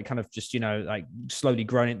Beach is like kind of just, like slowly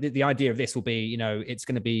growing, the idea of this will be, it's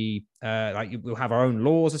going to be like we'll have our own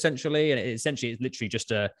laws essentially, and it's literally just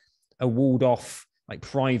a walled off like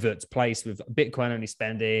private place with Bitcoin only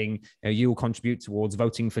spending. You will contribute towards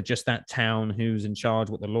voting for just that town, who's in charge,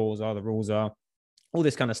 what the laws are, the rules are, all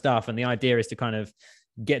this kind of stuff. And the idea is to kind of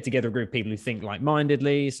get together a group of people who think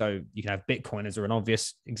like-mindedly. So you can have Bitcoiners are an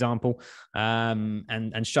obvious example,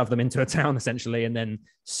 and shove them into a town essentially, and then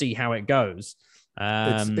see how it goes.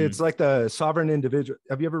 It's like the sovereign individual.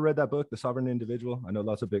 Have you ever read that book, The Sovereign Individual? I know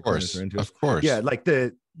lots of Bitcoiners are into it. Of course. Yeah, like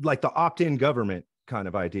the opt-in government kind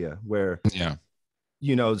of idea where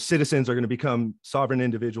citizens are going to become sovereign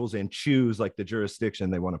individuals and choose like the jurisdiction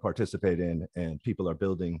they want to participate in, and people are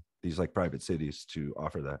building these like private cities to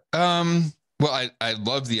offer that. Well, I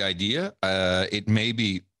love the idea. It may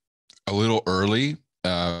be a little early,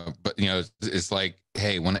 but it's like,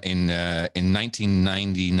 hey, when in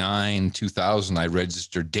 1999, 2000, I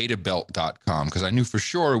registered databelt.com because I knew for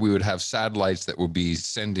sure we would have satellites that would be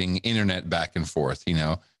sending internet back and forth.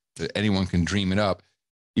 That anyone can dream it up.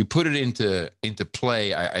 You put it into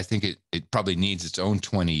play. I think it probably needs its own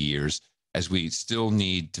 20 years, as we still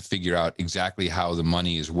need to figure out exactly how the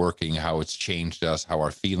money is working, how it's changed us, how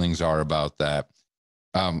our feelings are about that.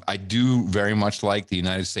 I do very much like the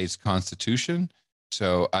United States Constitution.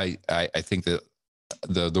 So I think that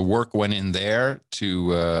the work went in there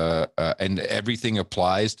to and everything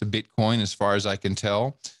applies to Bitcoin as far as I can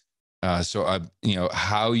tell. So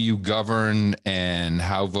how you govern and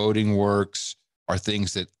how voting works are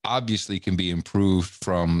things that obviously can be improved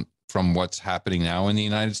from what's happening now in the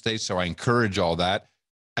United States. So I encourage all that.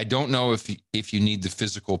 I don't know if you need the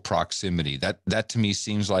physical proximity. That to me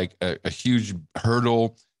seems like a huge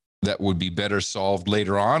hurdle that would be better solved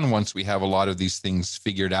later on once we have a lot of these things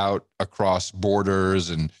figured out across borders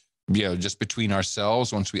and just between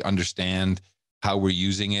ourselves, once we understand how we're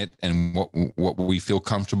using it and what we feel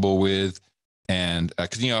comfortable with. And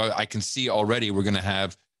because I can see already we're going to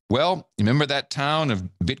have, well, you remember that town of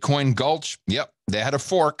Bitcoin Gulch? Yep, they had a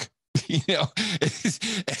fork. All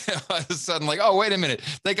of a sudden, like, oh, wait a minute,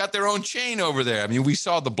 they got their own chain over there. I mean, we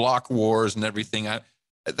saw the block wars and everything.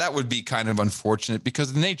 That would be kind of unfortunate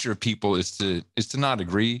because the nature of people is to not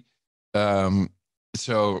agree.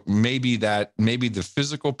 So maybe the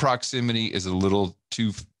physical proximity is a little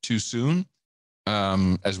too soon.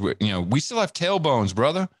 As we still have tailbones,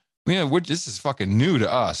 brother. This is fucking new to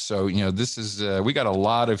us. So this is we got a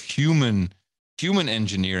lot of human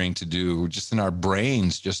engineering to do just in our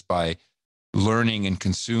brains, just by learning and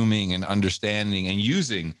consuming and understanding and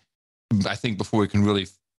using, I think, before we can really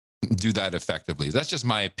do that effectively. That's just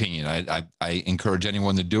my opinion. I encourage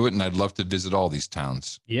anyone to do it, and I'd love to visit all these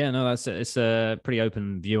towns. Yeah, no, it's a pretty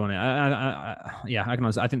open view on it. I can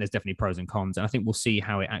honestly, I think there's definitely pros and cons, and I think we'll see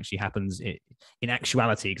how it actually happens in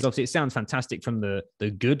actuality. Because obviously, it sounds fantastic from the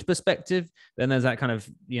good perspective. Then there's that kind of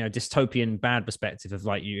dystopian bad perspective of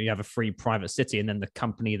like you have a free private city, and then the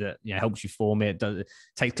company that helps you form it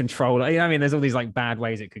takes control. I mean, there's all these like bad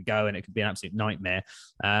ways it could go, and it could be an absolute nightmare.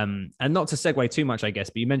 And not to segue too much, I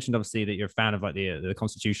guess, but you mentioned obviously that you're a fan of like the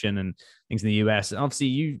Constitution and things in the US. And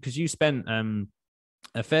obviously, because you spent a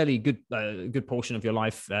fairly good portion of your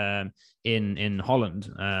life in Holland,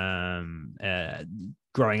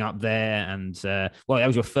 growing up there, and that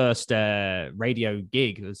was your first radio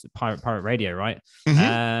gig. It was pirate radio, right? Mm-hmm.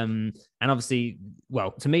 And obviously,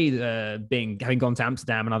 to me, having gone to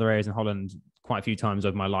Amsterdam and other areas in Holland quite a few times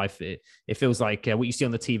over my life, it feels like what you see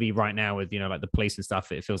on the TV right now with like the police and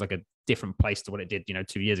stuff. It feels like a different place to what it did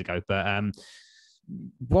 2 years ago. But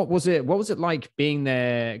what was it like being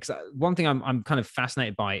there? Because one thing I'm kind of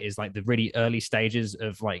fascinated by is like the really early stages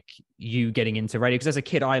of like you getting into radio. Because as a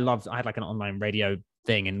kid, I had like an online radio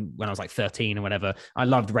thing, and when I was like 13 or whatever, I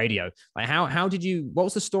loved radio. Like what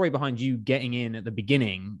was the story behind you getting in at the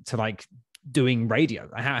beginning to like doing radio?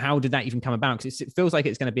 How did that even come about? Because it feels like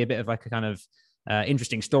it's going to be a bit of like a kind of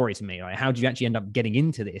interesting story to me. Like, how did you actually end up getting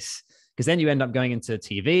into this? Because then you end up going into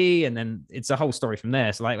TV, and then it's a whole story from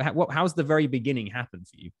there. So like, how's the very beginning happened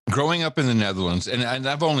for you? Growing up in the Netherlands, and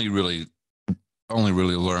I've only really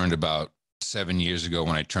learned about 7 years ago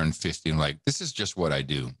when I turned 50. And like, this is just what I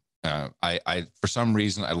do. I for some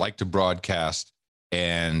reason I like to broadcast,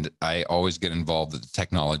 and I always get involved at the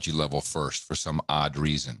technology level first for some odd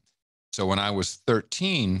reason. So when I was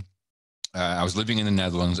 13, I was living in the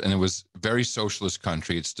Netherlands, and it was a very socialist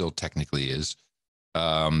country. It still technically is.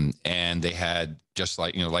 And they had, just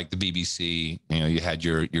like, like the BBC, you had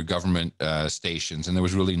your government stations, and there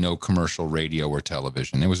was really no commercial radio or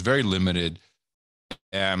television. It was very limited.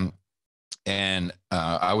 And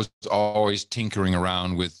I was always tinkering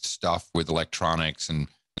around with stuff, with electronics and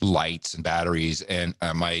lights and batteries. And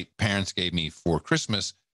my parents gave me for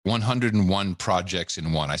Christmas 101 projects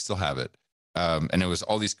in one. I still have it. And it was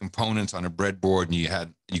all these components on a breadboard, and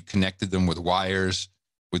you connected them with wires,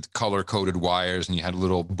 with color-coded wires, and you had a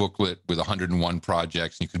little booklet with 101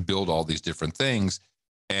 projects, and you could build all these different things,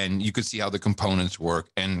 and you could see how the components work.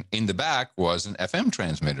 And in the back was an FM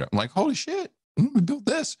transmitter. I'm like, holy shit, we built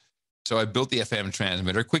this. So I built the FM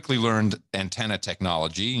transmitter, quickly learned antenna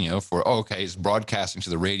technology, it's broadcasting to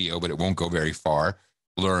the radio, but it won't go very far.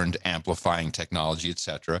 Learned amplifying technology,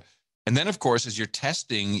 etc. And then, of course, as you're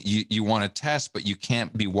testing, you want to test, but you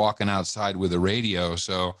can't be walking outside with a radio.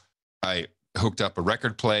 So I hooked up a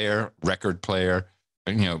record player,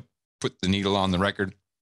 and, put the needle on the record,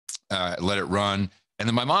 let it run. And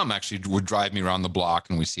then my mom actually would drive me around the block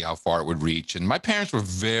and we see how far it would reach. And my parents were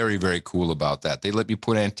very, very cool about that. They let me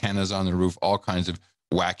put antennas on the roof, all kinds of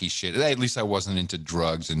wacky shit. At least I wasn't into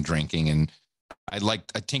drugs and drinking. And I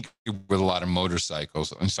tinkered with a lot of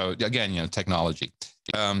motorcycles. And so again, technology.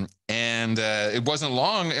 And it wasn't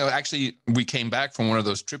long. Actually, we came back from one of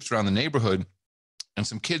those trips around the neighborhood and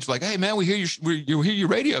some kids were like, "Hey man, we hear your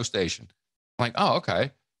radio station." I'm like, "Oh,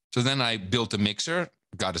 okay." So then I built a mixer,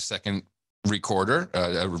 got a second recorder,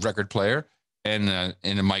 a record player, and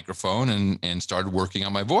a microphone, and started working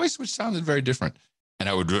on my voice, which sounded very different. And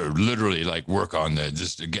I would literally like work on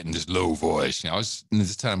just getting this low voice. I was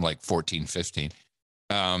this time like 14, 15.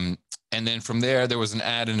 And then from there was an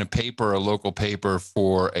ad in a local paper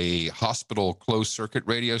for a hospital closed circuit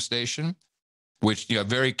radio station, which,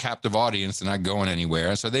 very captive audience and not going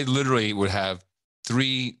anywhere. So they literally would have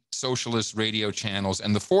 3 socialist radio channels,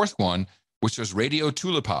 and the 4th one, which was Radio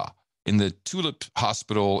Tulipa, in the Tulip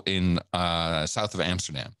Hospital in south of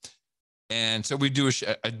Amsterdam. And so we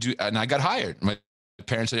and I got hired. My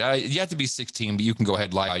parents said, "You have to be 16, but you can go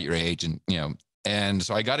ahead, lie out your age." And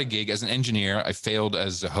so I got a gig as an engineer. I failed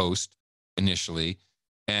as a host initially.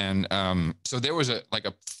 And so there was a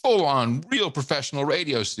full-on real professional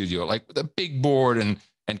radio studio, like with a big board and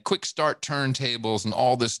quick start turntables and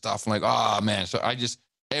all this stuff. I'm like, oh man. So I just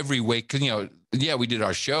every week, because we did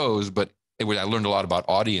our shows, but I learned a lot about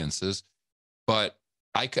audiences, but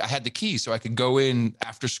I had the key, so I could go in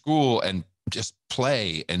after school and just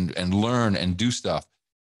play and learn and do stuff.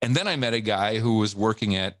 And then I met a guy who was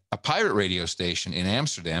working at a pirate radio station in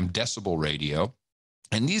Amsterdam, Decibel Radio.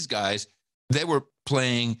 And these guys, they were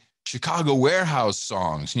playing Chicago warehouse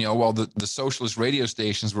songs, while the socialist radio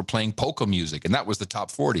stations were playing polka music. And that was the top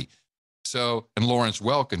 40. So, and Lawrence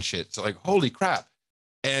Welk and shit. So like, holy crap.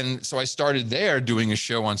 And so I started there doing a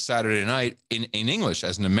show on Saturday night in English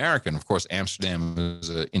as an American. Of course, Amsterdam is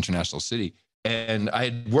an international city. And I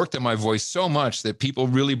had worked on my voice so much that people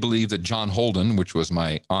really believed that John Holden, which was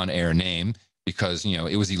my on-air name, because,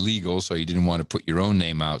 it was illegal, so you didn't want to put your own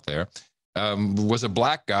name out there, was a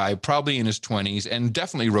black guy, probably in his 20s, and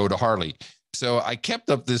definitely rode a Harley. So I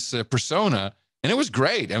kept up this persona, and it was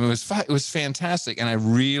great. I mean, it was fantastic. And I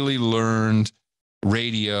really learned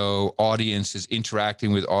radio, audiences,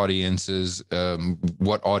 interacting with audiences,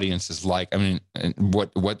 what audiences like. I mean,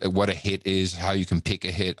 what a hit is, how you can pick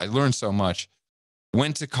a hit. I learned so much.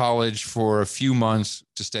 Went to college for a few months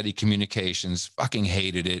to study communications. Fucking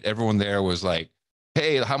hated it. Everyone there was like,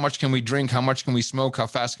 "Hey, how much can we drink? How much can we smoke? How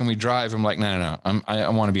fast can we drive?" I'm like, no. I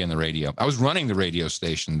want to be on the radio. I was running the radio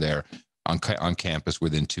station there on campus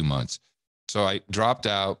within 2 months. So I dropped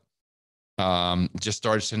out. Just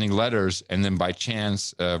started sending letters, and then by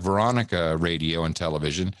chance, Veronica Radio and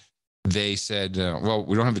Television, they said, "Well,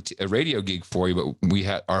 we don't have a radio gig for you,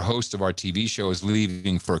 but our host of our TV show is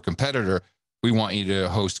leaving for a competitor. We want you to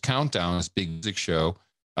host Countdown, this big music show,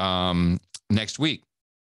 next week."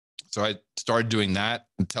 So I started doing that.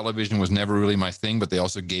 Television was never really my thing, but they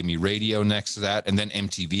also gave me radio next to that. And then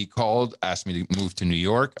MTV called, asked me to move to New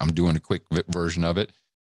York. I'm doing a quick version of it.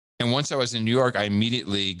 And once I was in New York, I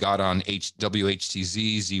immediately got on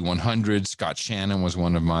WHTZ, Z100. Scott Shannon was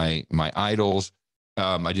one of my idols.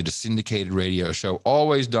 I did a syndicated radio show,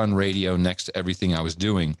 always done radio next to everything I was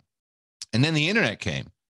doing. And then the internet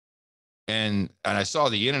came. And I saw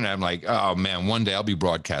the internet. I'm like, oh man, one day I'll be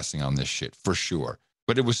broadcasting on this shit for sure.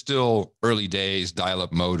 But it was still early days,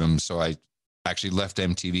 dial-up modems. So I actually left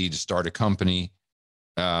MTV to start a company.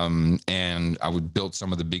 And I would build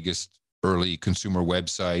some of the biggest early consumer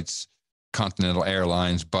websites, Continental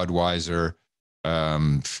Airlines, Budweiser,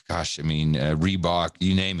 Reebok,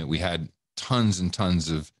 you name it. We had tons and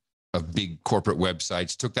tons of big corporate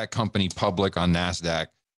websites, took that company public on NASDAQ,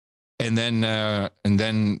 and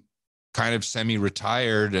then kind of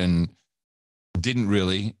semi-retired and didn't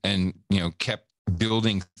really, and, kept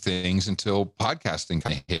building things until podcasting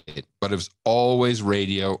kind of hit. But it was always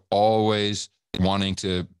radio, always wanting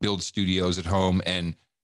to build studios at home. And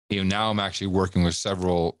now I'm actually working with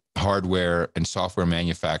several hardware and software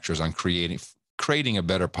manufacturers on creating a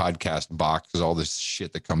better podcast box, because all this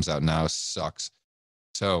shit that comes out now sucks.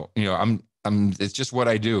 So, it's just what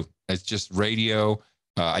I do. It's just radio.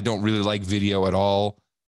 I don't really like video at all.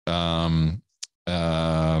 And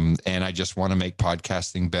I just want to make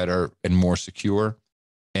podcasting better and more secure.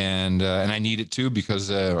 And I need it too, because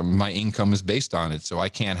my income is based on it. So I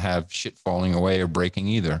can't have shit falling away or breaking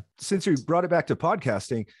either. Since you brought it back to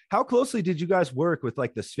podcasting, how closely did you guys work with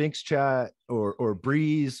like the Sphinx Chat or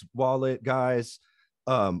Breeze Wallet guys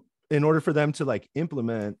in order for them to like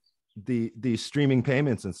implement the streaming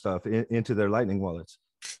payments and stuff into their Lightning wallets?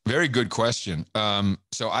 Very good question.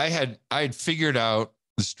 So I had figured out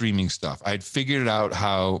the streaming stuff. I had figured out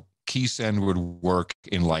how KeySend would work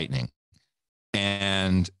in Lightning,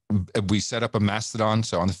 and we set up a Mastodon.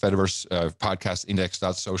 So on the Fediverse, podcast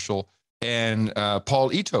index.social, and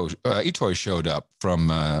Paul Itoy showed up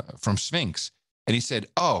from Sphinx, and he said,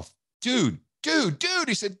 "Oh, dude,"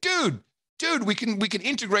 he said, dude, we can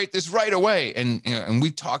integrate this right away. And and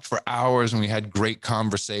we talked for hours, and we had great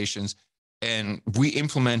conversations, and we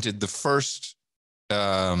implemented the first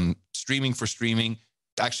streaming for streaming.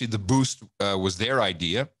 Actually, the boost was their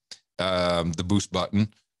idea, the boost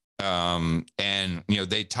button, and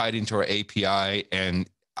they tied into our API. And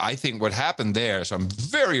I think what happened there, so I'm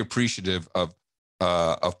very appreciative of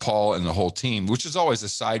Paul and the whole team, which is always a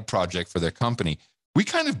side project for their company. We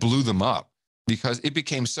kind of blew them up because it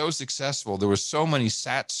became so successful. There was so many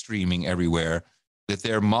sat streaming everywhere that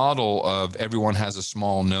their model of everyone has a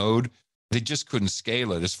small node, they just couldn't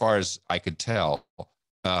scale it as far as I could tell.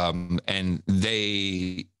 And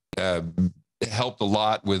they helped a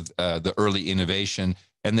lot with the early innovation.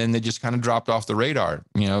 And then they just kind of dropped off the radar.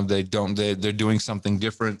 They're doing something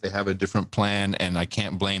different. They have a different plan, and I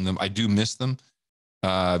can't blame them. I do miss them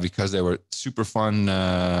because they were super fun,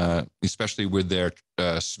 especially with their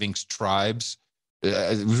Sphinx tribes.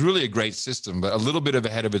 It was really a great system, but a little bit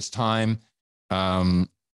ahead of its time.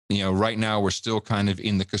 Right now we're still kind of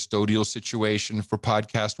in the custodial situation for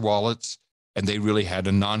podcast wallets, and they really had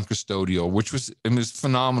a non-custodial, which was a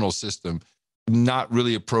phenomenal system, not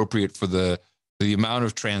really appropriate for the amount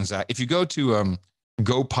of if you go to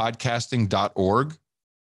gopodcasting.org,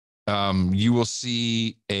 you will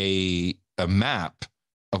see a map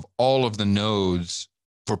of all of the nodes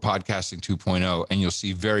for podcasting 2.0, and you'll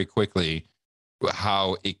see very quickly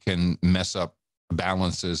how it can mess up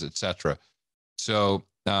balances, etc. So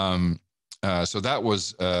that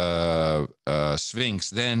was Sphinx.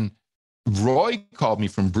 Then Roy called me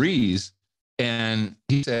from Breeze, and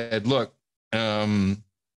he said, "Look, I'm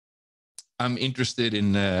interested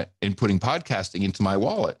in putting podcasting into my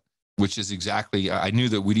wallet," which is exactly, I knew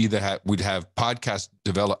that we'd have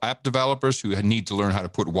app developers who need to learn how to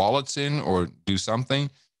put wallets in or do something.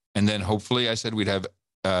 And then hopefully I said we'd have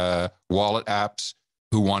wallet apps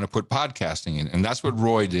who want to put podcasting in. And that's what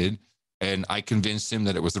Roy did. And I convinced him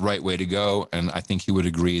that it was the right way to go. And I think he would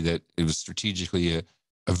agree that it was strategically a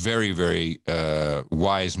very, very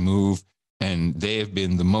wise move. And they have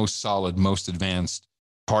been the most solid, most advanced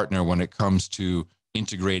partner when it comes to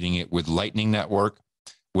integrating it with Lightning Network.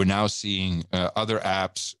 We're now seeing other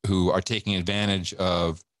apps who are taking advantage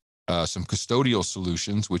of some custodial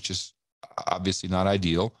solutions, which is obviously not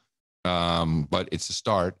ideal, but it's a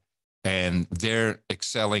start. And they're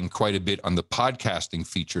excelling quite a bit on the podcasting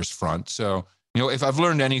features front. So, if I've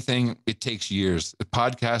learned anything, it takes years. The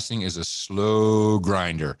podcasting is a slow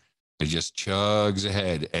grinder. It just chugs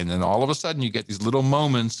ahead. And then all of a sudden you get these little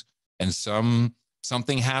moments, and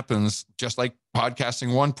something happens, just like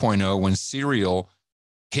podcasting 1.0, when Serial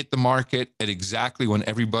hit the market at exactly when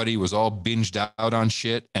everybody was all binged out on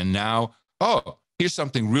shit. And now, here's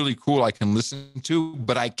something really cool I can listen to,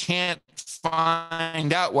 but I can't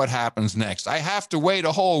find out what happens next. I have to wait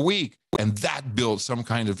a whole week. And that built some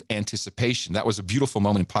kind of anticipation. That was a beautiful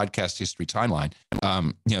moment in podcast history timeline.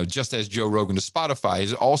 Just as Joe Rogan to Spotify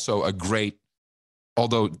is also a great,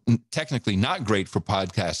 although technically not great for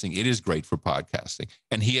podcasting, it is great for podcasting.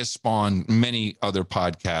 And he has spawned many other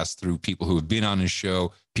podcasts through people who have been on his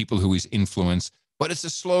show, people who he's influenced. But it's a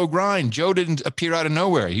slow grind. Joe didn't appear out of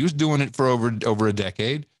nowhere. He was doing it for over a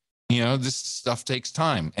decade. This stuff takes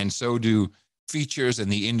time, and so do features in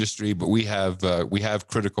the industry. But we have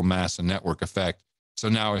critical mass and network effect. So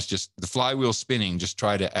now it's just the flywheel spinning. Just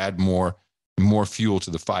try to add more fuel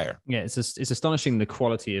to the fire. Yeah, it's astonishing the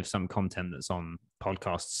quality of some content that's on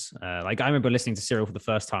podcasts. Like I remember listening to Serial for the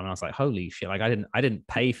first time, and I was like, "Holy shit!" Like I didn't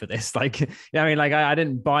pay for this. Like, I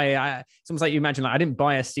didn't buy. It's almost like you imagine, like I didn't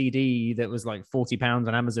buy a CD that was like £40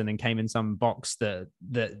 on Amazon and came in some box that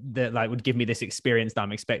like would give me this experience that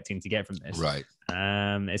I'm expecting to get from this. Right.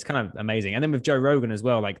 It's kind of amazing. And then with Joe Rogan as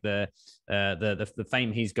well, like the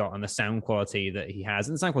fame he's got and the sound quality that he has,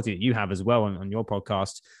 and the sound quality that you have as well on your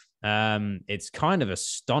podcast. It's kind of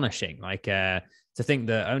astonishing, like to think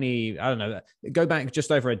that only, I don't know, go back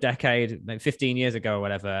just over a decade, like 15 years ago or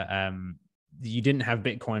whatever, you didn't have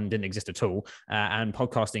Bitcoin, didn't exist at all, and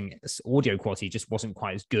podcasting audio quality just wasn't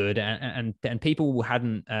quite as good, and people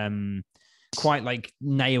hadn't quite like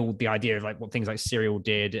nailed the idea of like what things like Serial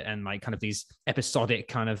did, and like kind of these episodic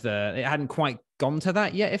kind of it hadn't quite gone to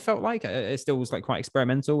that yet. It felt like it still was like quite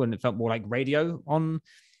experimental, and it felt more like radio on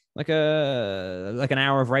like an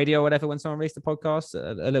hour of radio or whatever when someone released a podcast,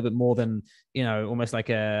 a little bit more than, almost like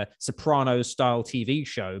a Sopranos style TV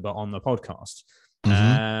show, but on the podcast.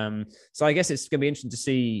 So I guess it's going to be interesting to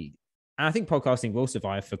see. And I think podcasting will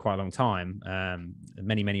survive for quite a long time,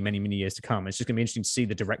 many years to come. It's just going to be interesting to see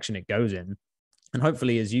the direction it goes in. And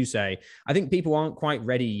hopefully, as you say, I think people aren't quite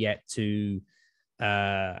ready yet to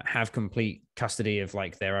have complete custody of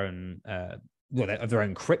like their own, of their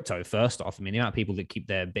own crypto. First off, I mean, the amount of people that keep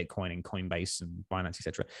their Bitcoin in Coinbase and Binance,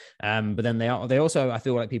 etc. But then they also, I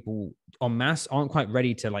feel like people en masse aren't quite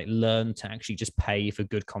ready to like learn to actually just pay for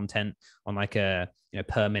good content on like a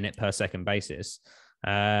per minute, per second basis.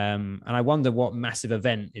 And I wonder what massive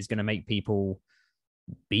event is going to make people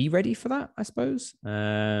be ready for that, I suppose.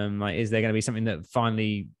 Like, is there going to be something that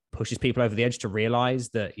finally pushes people over the edge to realize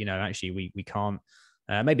that, actually we can't,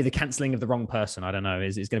 maybe the canceling of the wrong person, I don't know,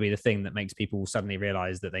 is going to be the thing that makes people suddenly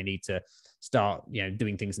realize that they need to start,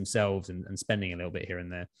 doing things themselves and spending a little bit here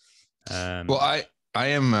and there. Well, I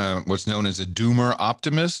am what's known as a doomer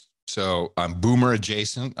optimist. So I'm boomer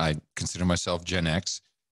adjacent. I consider myself Gen X.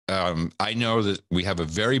 I know that we have a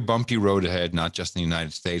very bumpy road ahead, not just in the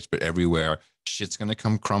United States, but everywhere. Shit's going to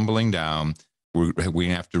come crumbling down. We're going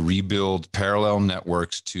to have to rebuild parallel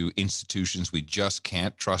networks to institutions we just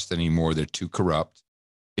can't trust anymore. They're too corrupt.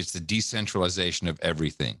 It's the decentralization of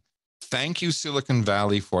everything. Thank you, Silicon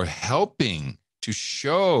Valley, for helping to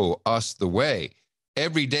show us the way.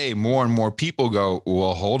 Every day, more and more people go,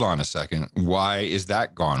 well, hold on a second. Why is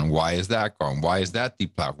that gone? Why is that gone? Why is that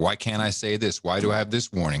deployed? Why can't I say this? Why do I have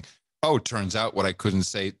this warning? Oh, turns out what I couldn't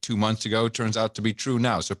say 2 months ago turns out to be true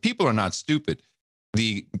now. So people are not stupid.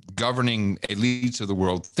 The governing elites of the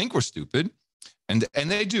world think we're stupid, and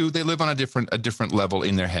they do. They live on a different level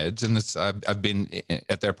in their heads, and I've been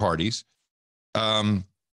at their parties.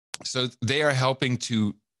 So they are helping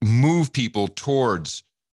to move people towards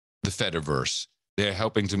the Fediverse. They're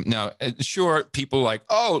helping to now. Sure, people like,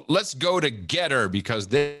 oh, let's go to Getter because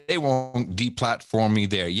they won't deplatform me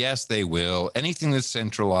there. Yes, they will. Anything that's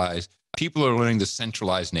centralized, people are learning the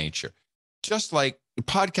centralized nature. Just like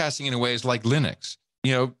podcasting in a way is like Linux.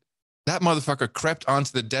 That motherfucker crept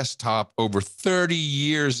onto the desktop over 30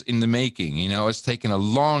 years in the making. It's taken a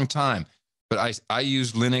long time. But I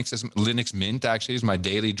use Linux as Linux Mint actually is my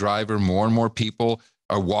daily driver. More and more people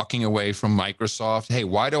are walking away from Microsoft. Hey,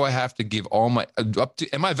 why do I have to give all my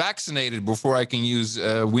am I vaccinated before I can use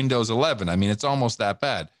Windows 11? I mean, it's almost that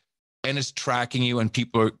bad. And it's tracking you, and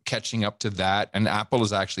people are catching up to that. And Apple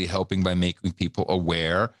is actually helping by making people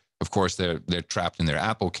aware. Of course, they're trapped in their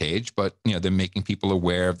Apple cage, but they're making people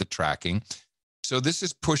aware of the tracking. So this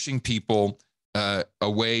is pushing people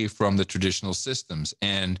away from the traditional systems.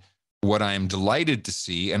 And what I'm delighted to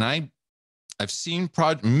see, and I've seen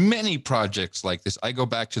many projects like this. I go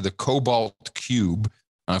back to the Cobalt Cube.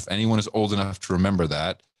 I don't know if anyone is old enough to remember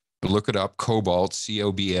that, but look it up. Cobalt,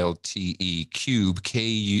 C-O-B-L-T-E, Cube,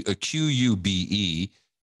 Q-U-B-E.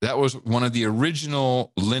 That was one of the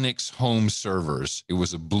original Linux home servers. It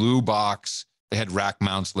was a blue box. They had rack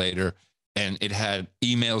mounts later, and it had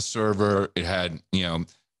email server. It had,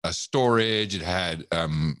 a storage. It had,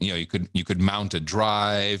 you could mount a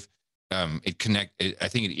drive. It connect. I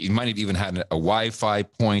think it might have even had a Wi-Fi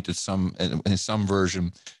point in some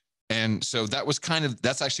version, and so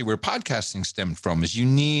that's actually where podcasting stemmed from. Is you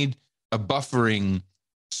need a buffering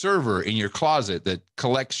server in your closet that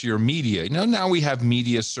collects your media. Now we have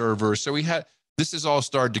media servers, so this has all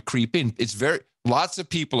started to creep in. Lots of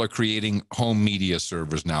people are creating home media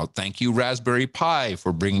servers now. Thank you, Raspberry Pi,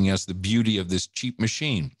 for bringing us the beauty of this cheap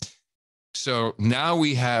machine. So now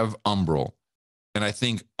we have Umbrel. And I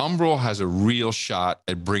think Umbrel has a real shot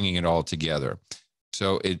at bringing it all together.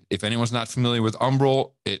 So if anyone's not familiar with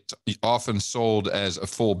Umbrel, it's often sold as a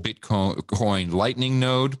full Bitcoin Lightning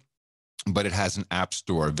node, but it has an app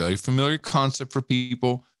store, a very familiar concept for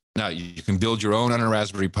people. Now, you can build your own on a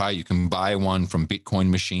Raspberry Pi. You can buy one from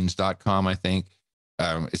bitcoinmachines.com, I think.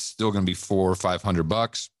 It's still going to be $400 or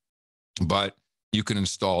 $500, but you can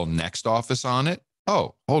install NextOffice on it.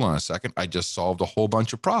 Oh, hold on a second. I just solved a whole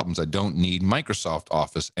bunch of problems. I don't need Microsoft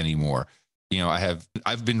Office anymore.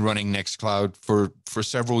 I've been running Nextcloud for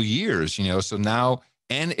several years, so now,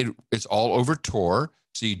 and it's all over Tor,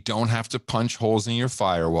 so you don't have to punch holes in your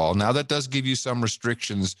firewall. Now that does give you some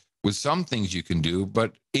restrictions with some things you can do,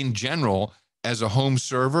 but in general, as a home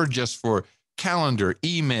server, just for calendar,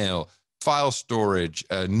 email, file storage,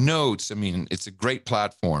 notes, I mean, it's a great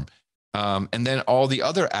platform. And then all the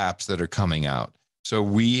other apps that are coming out. So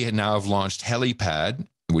we now have launched Helipad,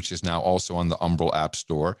 which is now also on the Umbrel App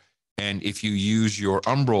Store. And if you use your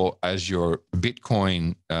Umbrel as your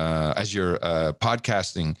Bitcoin, as your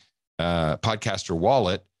podcaster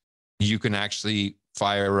wallet, you can actually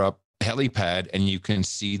fire up Helipad and you can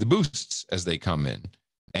see the boosts as they come in,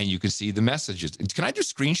 and you can see the messages. Can I do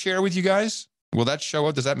screen share with you guys? Will that show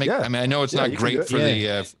up? Does that make? Yeah. I mean, I know it's not great for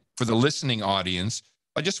Yeah. the listening audience.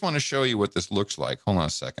 I just want to show you what this looks like. Hold on a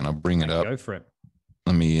second. I'll bring it up. Go for it.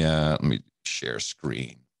 Let me share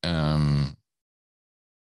screen. So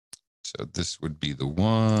this would be the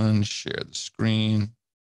one. Share the screen.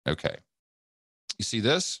 Okay. You see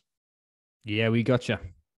this? Yeah, we gotcha.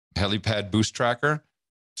 Helipad boost tracker.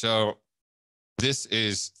 So this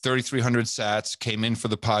is 3,300 sats, came in for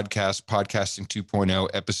the podcast, Podcasting 2.0,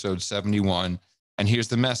 episode 71. And here's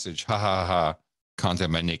the message. Ha ha ha.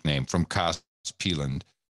 Content by nickname from Cas Peeland.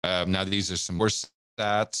 Now these are some more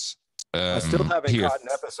stats. I still haven't caught an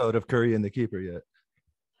episode of Curry and the Keeper yet.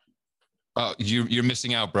 Oh, you're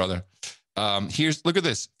missing out, brother. Look at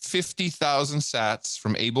this. 50,000 sats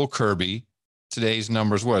from Abel Kirby. Today's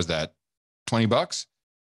numbers, what is that? $20?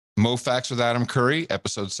 MoFax with Adam Curry,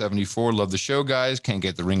 episode 74. Love the show, guys. Can't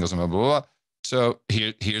get the ringles and blah, blah, blah. So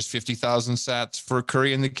here's 50,000 sats for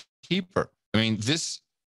Curry and the Keeper. I mean, this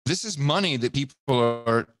is money that people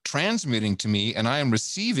are transmitting to me, and I am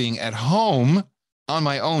receiving at home on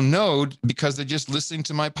my own node because they're just listening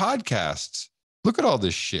to my podcasts. Look at all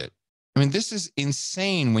this shit. I mean, this is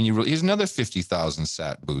insane when here's another 50,000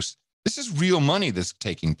 sat boost. This is real money that's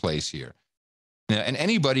taking place here. And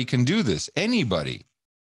anybody can do this, anybody.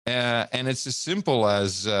 And it's as simple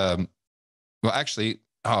as,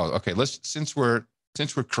 since we're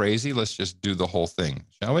crazy, let's just do the whole thing,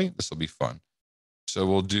 shall we? This will be fun. So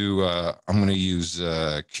we'll do, I'm going to use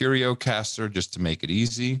CurioCaster just to make it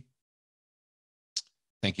easy.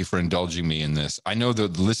 Thank you for indulging me in this. I know the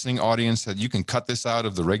listening audience that you can cut this out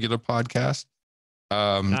of the regular podcast.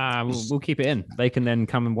 We'll keep it in. They can then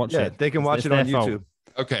come and watch it. Yeah, they can watch it on YouTube.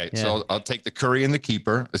 Okay, yeah. So I'll take the Curry and the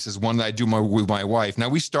Keeper. This is one that I do with my wife. Now,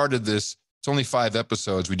 we started this. It's only 5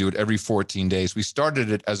 episodes. We do it every 14 days. We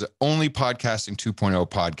started it as only Podcasting 2.0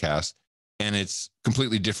 podcast, and it's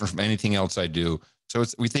completely different from anything else I do. So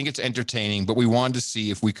we think it's entertaining, but we wanted to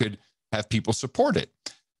see if we could have people support it.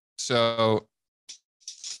 So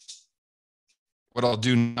what I'll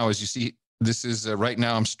do now is, you see, this is right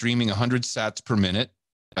now I'm streaming 100 sats per minute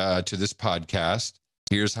to this podcast.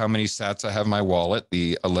 Here's how many sats I have in my wallet,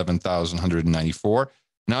 the 11,194.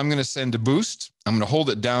 Now I'm going to send a boost. I'm going to hold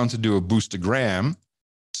it down to do a boostagram.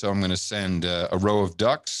 So I'm going to send a row of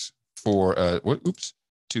ducks for,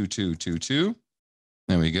 2222.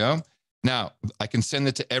 There we go. Now I can send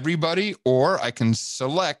it to everybody, or I can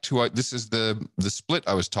select this is the split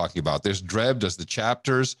I was talking about. There's Dreb does the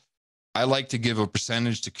chapters. I like to give a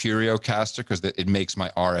percentage to CurioCaster because it makes my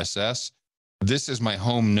RSS. This is my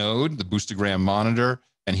home node, the Boostagram monitor.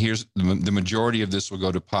 And here's the majority of this will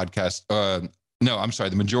go to podcast. The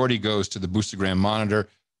majority goes to the Boostagram monitor.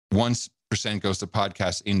 1% goes to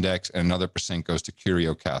podcast index and another % goes to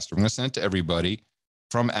CurioCaster. I'm going to send it to everybody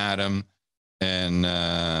from Adam and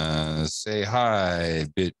say hi,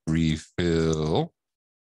 Bitrefill.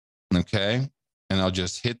 Okay. And I'll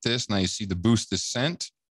just hit this. Now you see the boost is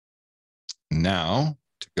sent. Now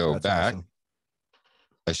to go back, awesome.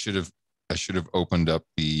 I should have opened up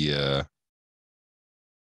the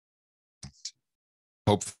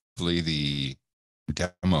hopefully the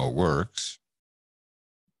demo works.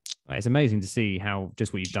 It's amazing to see how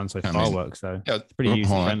just what you've done so far works, though. Yeah, it's pretty user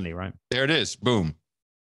friendly, right? There it is. Boom.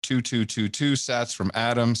 2222 sats from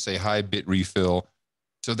Adam. Say hi, Bitrefill.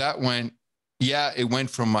 So that went, it went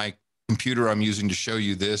from my computer I'm using to show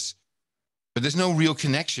you this. But there's no real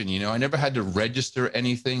connection, I never had to register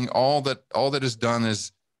anything. All that is done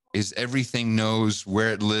is everything knows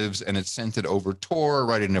where it lives, and it's sent it over Tor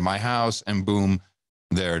right into my house, and boom,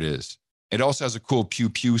 there it is. It also has a cool pew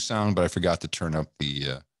pew sound, but I forgot to turn up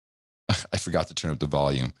the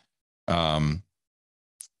volume.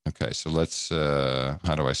 Okay, so let's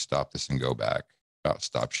how do I stop this and go back?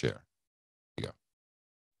 Stop share. There you go.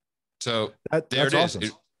 So there it is.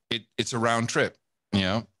 Awesome. It's a round trip,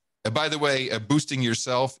 And by the way, boosting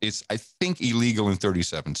yourself is, I think, illegal in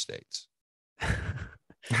 37 states.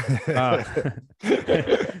 Well,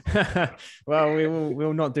 we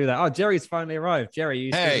will not do that. Oh, Jerry's finally arrived.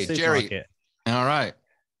 Jerry, hey, Jerry. All right.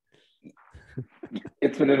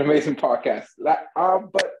 It's been an amazing podcast. But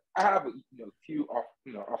I have a few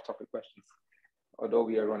off-topic questions. Although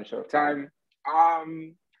we are running short of time,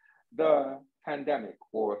 the pandemic,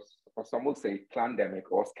 or some would say plandemic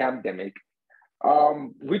or scamdemic.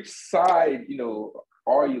 Which side,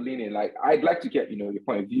 are you leaning? Like, I'd like to get, your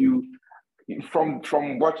point of view from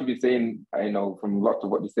what you've been saying. I know from lots of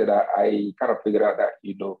what you said, I kind of figured out that,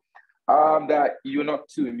 that you're not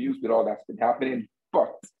too amused with all that's been happening.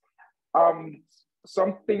 But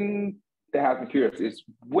something that has me curious is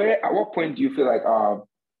at what point do you feel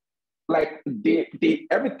like they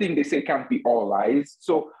everything they say can't be all lies?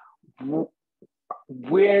 So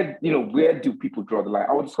where do people draw the line?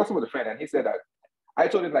 I was discussing with a friend, and he said that I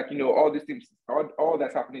told him, like, all these things, all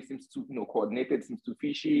that's happening seems too, coordinated, seems too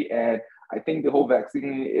fishy, and I think the whole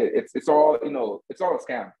vaccine, it's all, it's all a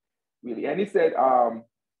scam, really. And he said, and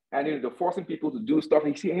they're forcing people to do stuff.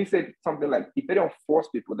 And he said something like, if they don't force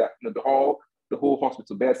people, that the whole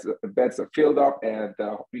hospital beds are filled up, and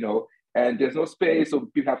and there's no space, so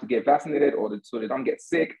people have to get vaccinated so they don't get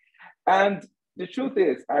sick. And the truth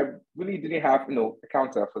is, I really didn't have a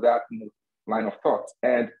counter for that line of thought.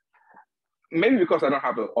 And maybe because I don't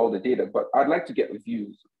have all the data, but I'd like to get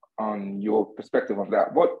views on your perspective on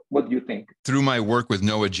that. What do you think? Through my work with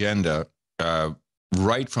No Agenda,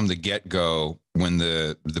 right from the get-go, when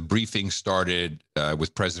the briefing started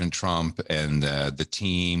with President Trump and the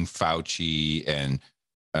team, Fauci and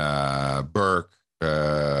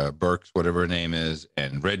Burks, whatever her name is,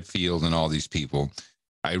 and Redfield and all these people,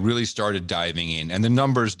 I really started diving in. And the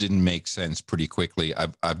numbers didn't make sense pretty quickly.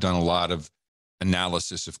 I've done a lot of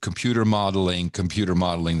analysis of computer modeling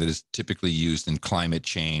that is typically used in climate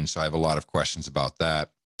change. So I have a lot of questions about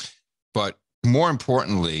that. But more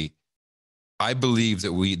importantly, I believe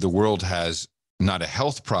that the world has not a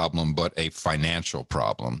health problem, but a financial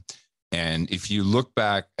problem. And if you look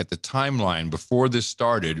back at the timeline before this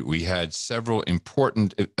started, we had several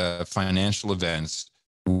important financial events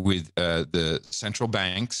with the central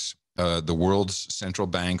banks, the world's central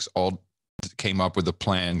banks all came up with a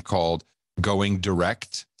plan called going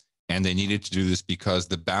direct, and they needed to do this because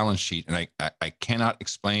the balance sheet, and I cannot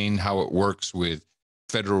explain how it works with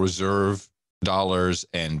Federal Reserve dollars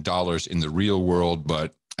and dollars in the real world,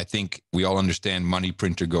 but I think we all understand money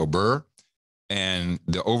printer go burr, and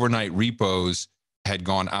the overnight repos had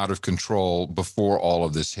gone out of control before all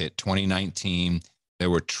of this hit. 2019, there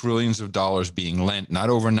were trillions of dollars being lent, not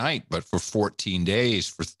overnight, but for 14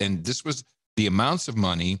 days. And this was, the amounts of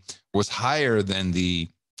money was higher than the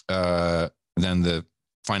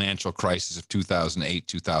financial crisis of 2008,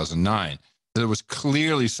 2009. There was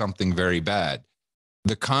clearly something very bad.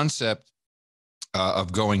 The concept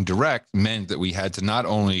of going direct meant that we had to not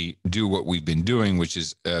only do what we've been doing, which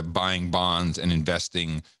is buying bonds and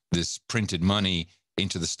investing this printed money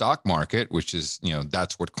into the stock market, which is,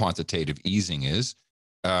 that's what quantitative easing is.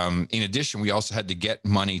 In addition, we also had to get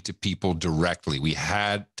money to people directly. We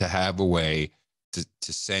had to have a way to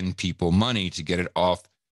send people money to get it off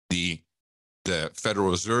the Federal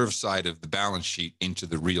Reserve side of the balance sheet into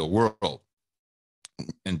the real world.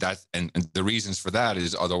 And the reasons for that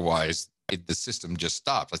is otherwise the system just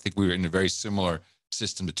stops. I think we were in a very similar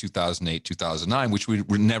system to 2008, 2009, which we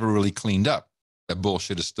were never really cleaned up. That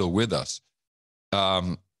bullshit is still with us.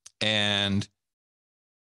 And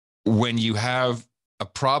when you have a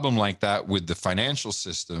problem like that with the financial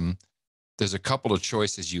system, there's a couple of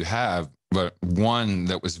choices you have, but one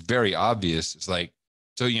that was very obvious is like,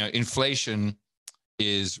 so, inflation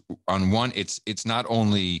is on one, it's not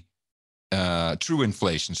only true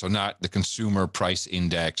inflation, so not the consumer price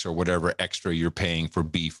index or whatever extra you're paying for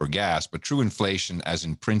beef or gas, but true inflation as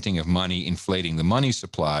in printing of money, inflating the money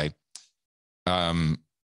supply,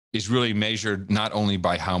 is really measured not only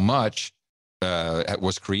by how much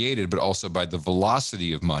was created, but also by the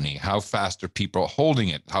velocity of money. How fast are people holding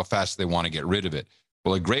it? How fast they want to get rid of it?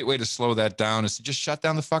 Well, a great way to slow that down is to just shut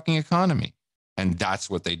down the fucking economy. And that's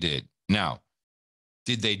what they did. Now,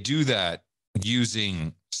 did they do that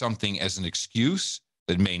using something as an excuse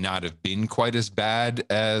that may not have been quite as bad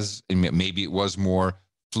as, maybe it was more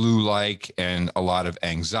flu-like and a lot of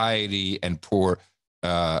anxiety and poor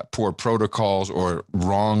protocols or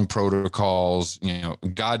wrong protocols,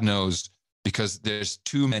 God knows, because there's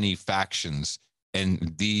too many factions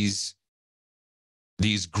and these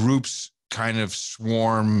groups kind of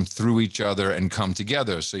swarm through each other and come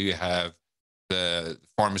together. So you have the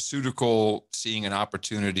pharmaceutical seeing an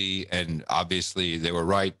opportunity, and obviously they were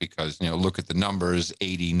right because, look at the numbers,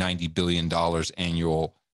 $80-90 billion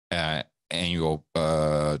annual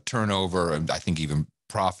turnover, and I think even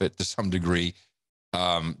profit to some degree.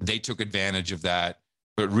 They took advantage of that.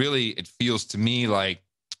 But really, it feels to me like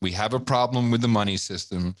we have a problem with the money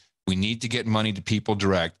system. We need to get money to people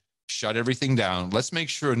direct, shut everything down. Let's make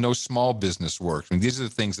sure no small business works. These are the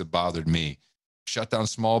things that bothered me. Shut down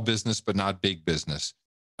small business, but not big business.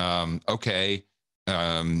 If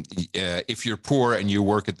you're poor and you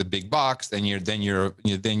work at the big box, then you're a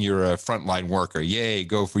frontline worker. Yay,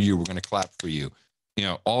 go for you. We're going to clap for you.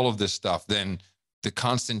 All of this stuff. Then the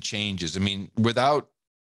constant changes. Without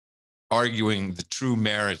arguing the true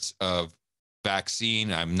merits of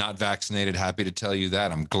vaccine. I'm not vaccinated. Happy to tell you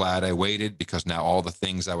that. I'm glad I waited, because now all the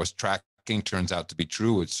things I was tracking turns out to be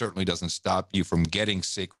true. It certainly doesn't stop you from getting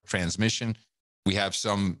sick, transmission. We have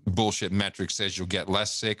some bullshit metric says you'll get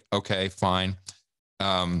less sick. Okay, fine.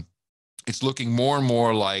 It's looking more and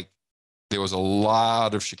more like there was a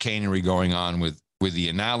lot of chicanery going on with the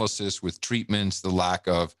analysis, with treatments, the lack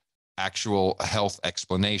of actual health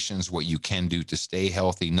explanations, what you can do to stay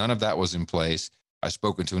healthy. None of that was in place. I've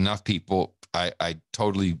spoken to enough people. I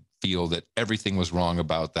totally feel that everything was wrong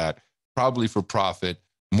about that, probably for profit,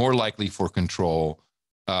 more likely for control.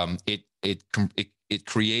 It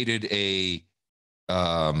created a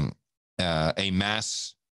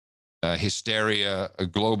mass hysteria, a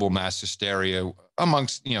global mass hysteria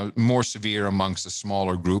amongst, more severe amongst a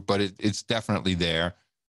smaller group, but it's definitely there.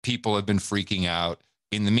 People have been freaking out.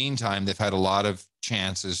 In the meantime, they've had a lot of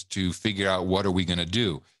chances to figure out, what are we going to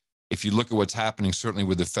do? If you look at what's happening, certainly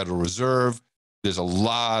with the Federal Reserve, there's a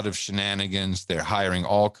lot of shenanigans. They're hiring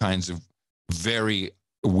all kinds of very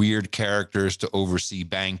weird characters to oversee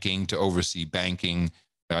banking,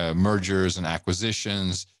 mergers and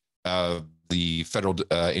acquisitions. The Federal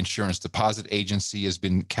Insurance Deposit Agency has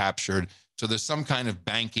been captured. So there's some kind of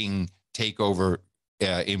banking takeover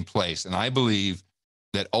in place. And I believe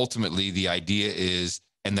that ultimately the idea is,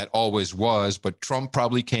 and that always was, but Trump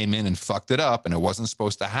probably came in and fucked it up, and it wasn't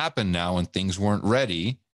supposed to happen now, and things weren't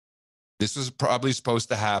ready. This was probably supposed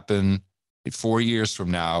to happen 4 years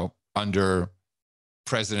from now under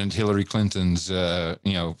President Hillary Clinton's,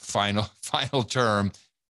 final term,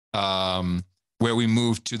 where we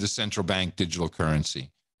move to the central bank digital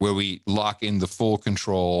currency, where we lock in the full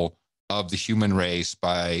control of the human race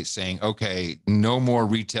by saying, okay, no more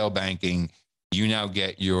retail banking. You now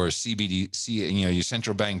get your CBDC, your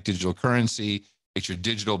central bank digital currency. It's your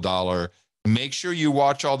digital dollar. Make sure you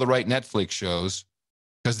watch all the right Netflix shows,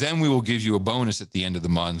 because then we will give you a bonus at the end of the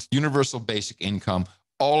month. Universal basic income.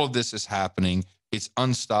 All of this is happening. It's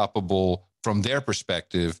unstoppable from their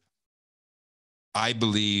perspective. I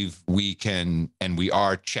believe we can, and we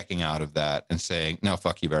are checking out of that and saying, no,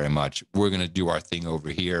 fuck you very much. We're going to do our thing over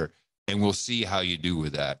here, and we'll see how you do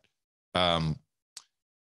with that.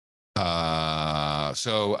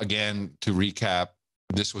 So again, to recap,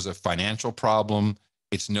 this was a financial problem.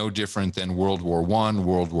 It's no different than World War I,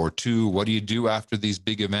 World War II. What do you do after these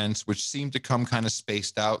big events, which seem to come kind of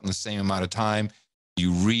spaced out in the same amount of time?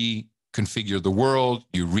 You reconfigure the world,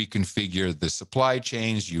 you reconfigure the supply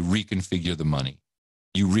chains, you reconfigure the money,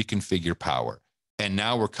 you reconfigure power. And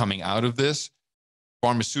now we're coming out of this.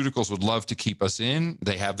 Pharmaceuticals would love to keep us in.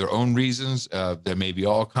 They have their own reasons. There may be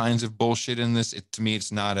all kinds of bullshit in this. To me,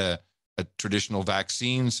 it's not a traditional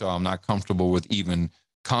vaccine, so I'm not comfortable with even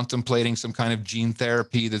contemplating some kind of gene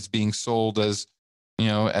therapy that's being sold as,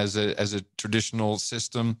 as a traditional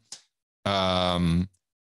system. They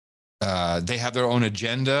have their own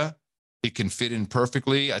agenda. It can fit in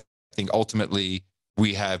perfectly. I think ultimately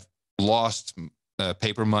we have lost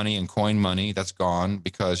paper money and coin money. That's gone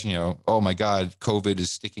because, oh my God, COVID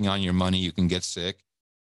is sticking on your money. You can get sick.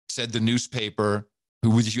 Said the newspaper,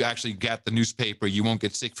 if you actually get the newspaper, you won't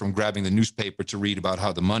get sick from grabbing the newspaper to read about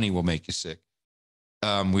how the money will make you sick.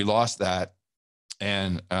 We lost that.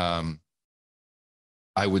 And I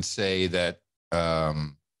would say that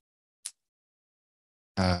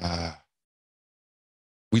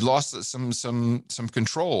we lost some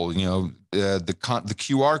control. The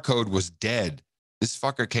QR code was dead. This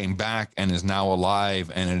fucker came back and is now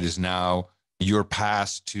alive, and it is now your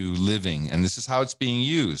pass to living. And this is how it's being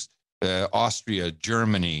used. Austria,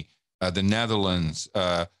 Germany, the Netherlands,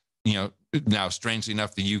 now strangely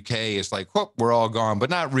enough, the UK is like, whoop, we're all gone,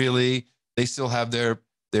 but not really. They still have their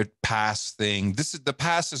pass thing. The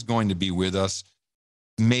pass is going to be with us.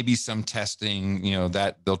 Maybe some testing,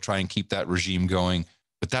 that they'll try and keep that regime going,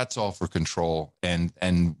 but that's all for control. And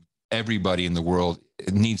everybody in the world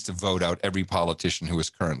needs to vote out every politician who is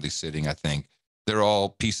currently sitting. I think they're all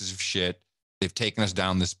pieces of shit. They've taken us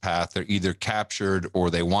down this path. They're either captured or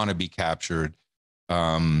they want to be captured.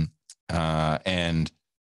 And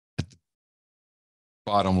the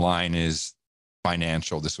bottom line is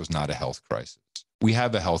financial. This was not a health crisis. We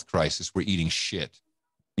have a health crisis. We're eating shit.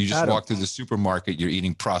 You just walk through the supermarket, you're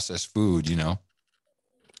eating processed food,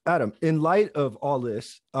 Adam, in light of all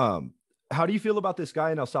this, how do you feel about this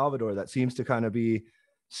guy in El Salvador that seems to kind of be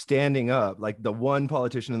standing up, like the one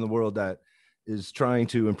politician in the world that is trying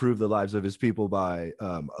to improve the lives of his people by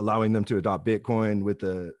allowing them to adopt Bitcoin with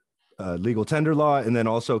the legal tender law, and then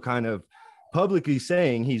also kind of publicly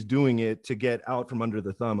saying he's doing it to get out from under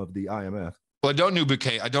the thumb of the IMF? Well, I don't know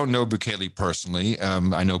Bukele personally.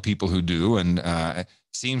 I know people who do, and it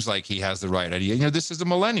seems like he has the right idea. This is a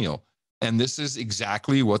millennial. And this is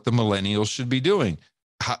exactly what the millennials should be doing.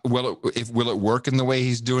 Will it work in the way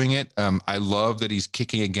he's doing it? I love that he's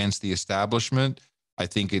kicking against the establishment. I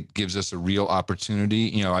think it gives us a real opportunity.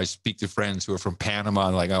 You know, I speak to friends who are from Panama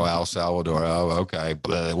and like, oh, El Salvador. Oh, okay.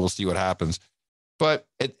 We'll see what happens. But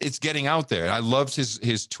it's getting out there. And I loved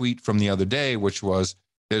his tweet from the other day, which was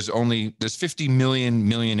there's 50 million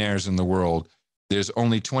millionaires in the world. There's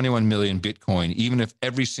only 21 million Bitcoin. Even if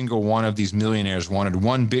every single one of these millionaires wanted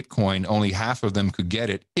one Bitcoin, only half of them could get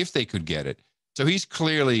it if they could get it. So he's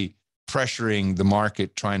clearly pressuring the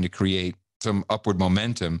market, trying to create some upward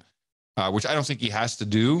momentum, which I don't think he has to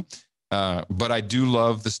do. But I do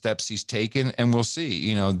love the steps he's taken, and we'll see.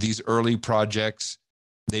 You know, these early projects,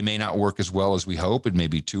 they may not work as well as we hope. It may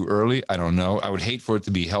be too early. I don't know. I would hate for it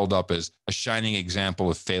to be held up as a shining example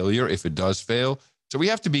of failure if it does fail. So we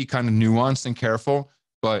have to be kind of nuanced and careful.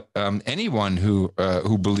 But anyone who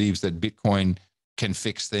believes that Bitcoin can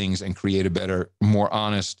fix things and create a better, more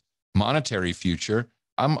honest monetary future,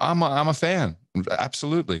 I'm a fan.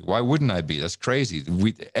 Absolutely. Why wouldn't I be? That's crazy.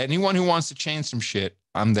 Anyone who wants to change some shit,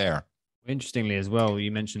 I'm there. Interestingly as well,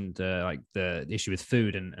 you mentioned like the issue with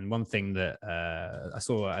food, and one thing that I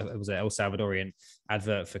saw, it was an El Salvadorian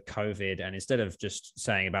advert for COVID, and instead of just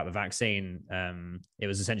saying about the vaccine, it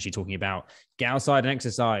was essentially talking about get outside and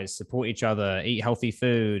exercise, support each other, eat healthy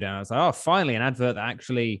food. And I was like, oh, finally an advert that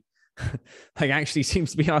actually actually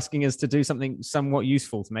seems to be asking us to do something somewhat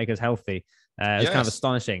useful to make us healthy. It's kind of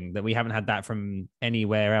astonishing that we haven't had that from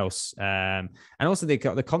anywhere else. And also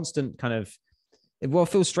the constant kind of, what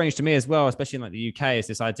feels strange to me as well, especially in like the UK, is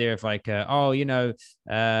this idea of like,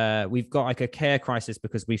 we've got like a care crisis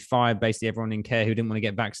because we fired basically everyone in care who didn't want to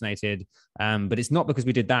get vaccinated. But it's not because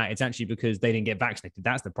we did that. It's actually because they didn't get vaccinated.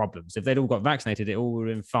 That's the problem. So if they'd all got vaccinated, it all would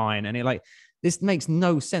have been fine. And it like, this makes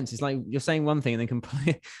no sense. It's like you're saying one thing and then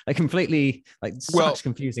completely like such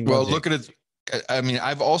confusing logic. Well, look at it. I mean,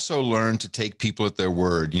 I've also learned to take people at their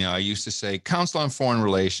word. You know, I used to say Council on Foreign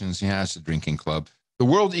Relations, it's a drinking club. The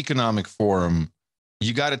World Economic Forum,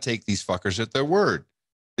 you got to take these fuckers at their word.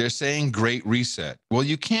 They're saying great reset. Well,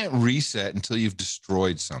 you can't reset until you've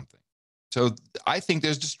destroyed something. So I think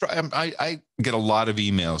I get a lot of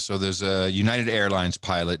emails. So there's a United Airlines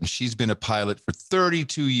pilot, and she's been a pilot for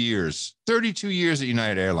 32 years. 32 years at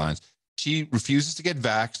United Airlines. She refuses to get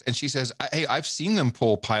vaxxed, and she says, hey, I've seen them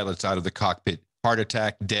pull pilots out of the cockpit, heart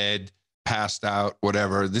attack, dead, passed out,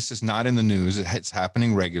 whatever. This is not in the news. It's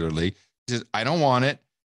happening regularly. She says, I don't want it.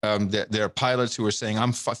 There are pilots who are saying,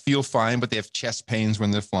 feel fine, but they have chest pains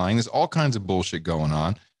when they're flying. There's all kinds of bullshit going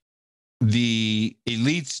on. The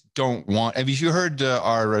elites don't want, have you heard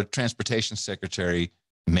our transportation secretary,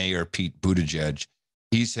 Mayor Pete Buttigieg?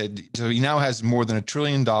 He said, so he now has more than $1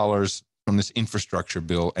 trillion from this infrastructure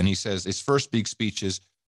bill. And he says his first big speech is,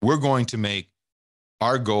 we're going to make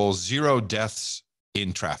our goal 0 deaths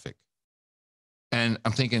in traffic. And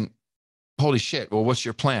I'm thinking, holy shit, well, what's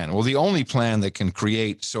your plan? Well, the only plan that can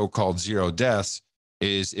create so-called 0 deaths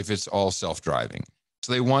is if it's all self-driving.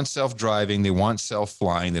 So they want self-driving, they want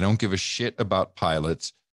self-flying, they don't give a shit about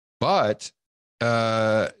pilots. But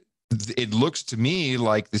it looks to me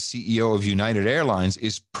like the CEO of United Airlines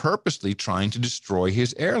is purposely trying to destroy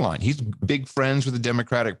his airline. He's big friends with the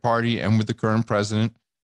Democratic Party and with the current president.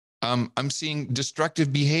 I'm seeing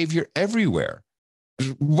destructive behavior everywhere.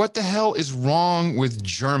 What the hell is wrong with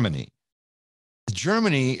Germany?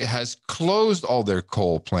 Germany has closed all their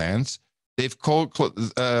coal plants.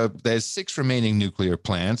 There's 6 remaining nuclear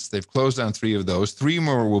plants. They've closed down 3 of those. 3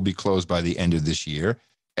 more will be closed by the end of this year.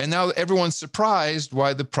 And now everyone's surprised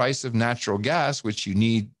why the price of natural gas, which you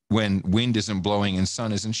need when wind isn't blowing and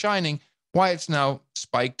sun isn't shining, why it's now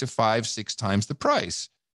spiked to 5-6 times the price.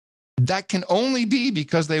 That can only be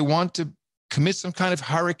because they want to commit some kind of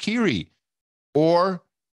harakiri or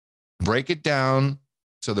break it down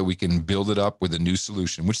so that we can build it up with a new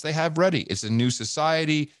solution, which they have ready. It's a new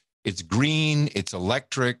society. It's green. It's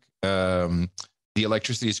electric. The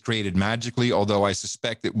electricity is created magically, although I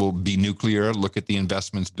suspect it will be nuclear. Look at the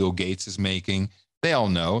investments Bill Gates is making. They all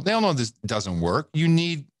know this doesn't work. You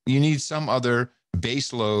need some other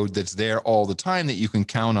base load that's there all the time that you can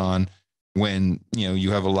count on when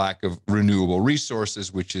you have a lack of renewable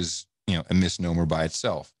resources, which is a misnomer by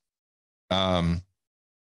itself. So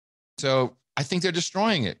I think they're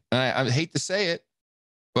destroying it. And I hate to say it,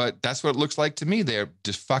 but that's what it looks like to me. They're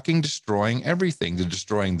just fucking destroying everything. They're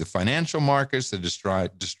destroying the financial markets. They're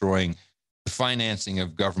destroying the financing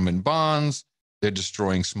of government bonds. They're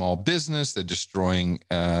destroying small business. They're destroying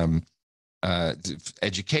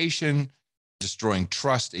education, destroying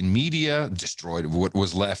trust in media, destroyed what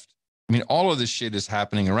was left. I mean, all of this shit is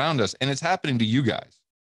happening around us, and it's happening to you guys.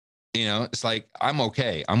 You know, it's like, I'm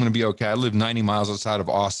okay. I'm going to be okay. I live 90 miles outside of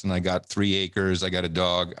Austin. I got 3 acres. I got a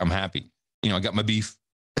dog. I'm happy. You know, I got my beef.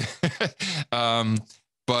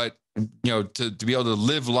 But, you know, to be able to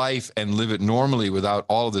live life and live it normally without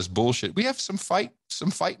all of this bullshit, we have some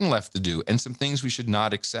fighting left to do, and some things we should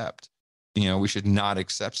not accept. You know, we should not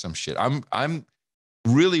accept some shit. I'm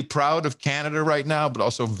really proud of Canada right now, but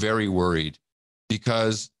also very worried,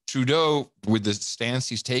 because Trudeau, with the stance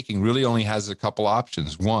he's taking, really only has a couple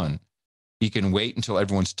options. One, he can wait until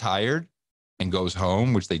everyone's tired and goes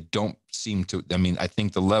home, which they don't seem to. I mean, I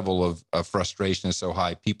think the level of frustration is so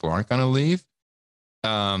high, people aren't going to leave.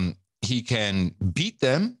 He can beat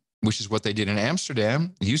them, which is what they did in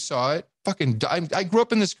Amsterdam. You saw it. Fucking, I grew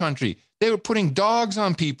up in this country. They were putting dogs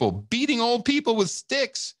on people, beating old people with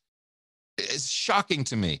sticks. It's shocking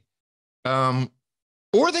to me.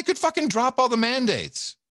 Or they could fucking drop all the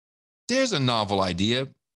mandates. There's a novel idea.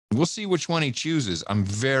 We'll see which one he chooses. I'm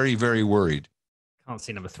very, very worried. Can't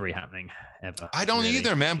see number 3 happening ever. I don't really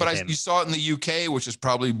either, man. But you saw it in the UK, which is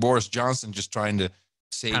probably Boris Johnson just trying to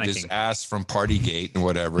save his ass from Partygate and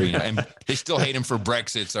whatever. You know, and they still hate him for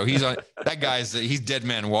Brexit. So he's dead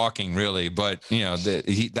man walking, really. But you know,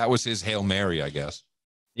 that was his Hail Mary, I guess.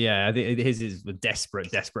 Yeah, his is a desperate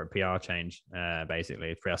PR change,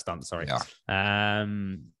 basically PR stunt. Sorry. Yeah.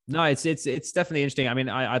 No, it's definitely interesting. I mean,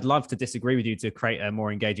 I'd love to disagree with you to create a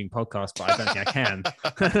more engaging podcast, but I don't think I can.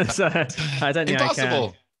 So I don't think Impossible. I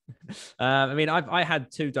can. I mean, I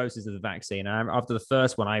had 2 doses of the vaccine. After the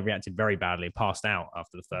first one, I reacted very badly, passed out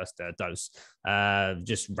after the first dose,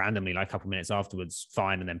 just randomly, like a couple of minutes afterwards,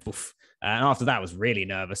 fine, and then poof. And after that, I was really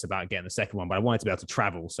nervous about getting the second one, but I wanted to be able to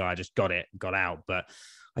travel, so I just got out. But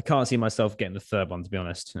I can't see myself getting the third one, to be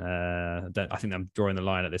honest. I think I'm drawing the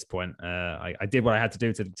line at this point. I did what I had to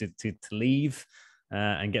do to leave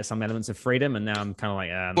and get some elements of freedom, and now I'm kind of like,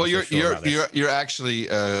 well, you're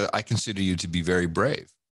actually, I consider you to be very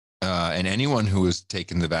brave. And anyone who has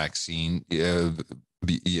taken the vaccine, you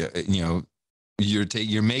know,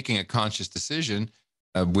 you're making a conscious decision,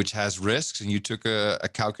 which has risks, and you took a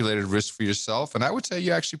calculated risk for yourself. And I would say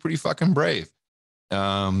you're actually pretty fucking brave.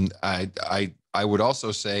 I would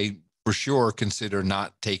also say, for sure, consider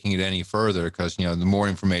not taking it any further, because, you know, the more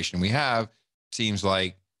information we have, seems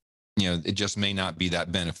like, you know, it just may not be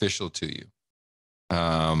that beneficial to you.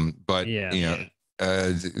 But yeah, you know,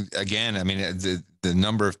 again, I mean, the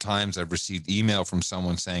number of times I've received email from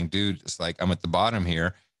someone saying, dude, it's like, I'm at the bottom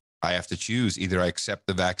here. I have to choose. Either I accept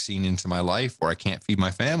the vaccine into my life, or I can't feed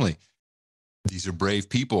my family. These are brave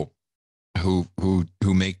people who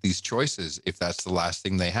make these choices. If that's the last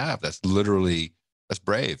thing they have, that's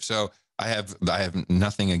brave. So I have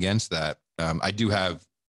nothing against that. I do have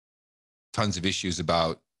tons of issues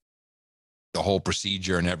about the whole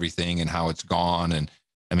procedure and everything and how it's gone. And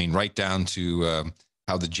I mean, right down to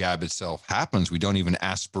how the jab itself happens. We don't even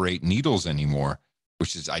aspirate needles anymore,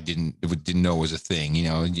 which is, I didn't know was a thing. You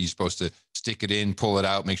know, you're supposed to stick it in, pull it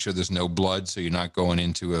out, make sure there's no blood, so you're not going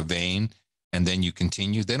into a vein, and then you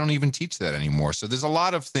continue. They don't even teach that anymore. So there's a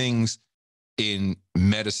lot of things in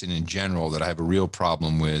medicine in general that I have a real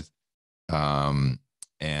problem with. And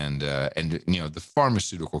you know, the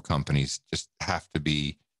pharmaceutical companies just have to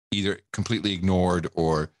be either completely ignored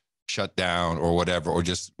or shut down or whatever, or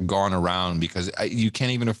just gone around, because you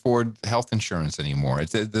can't even afford health insurance anymore.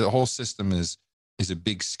 The whole system is a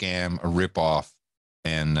big scam, a ripoff,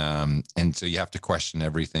 and so you have to question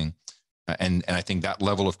everything. And I think that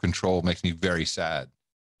level of control makes me very sad.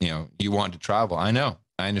 You know, you want to travel. I know.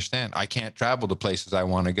 I understand. I can't travel to places I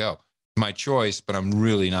want to go. My choice, but I'm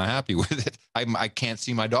really not happy with it. I can't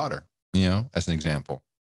see my daughter, you know, as an example.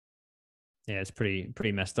 Yeah, it's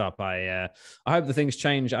pretty messed up. I hope the things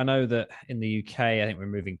change. I know that in the UK, I think we're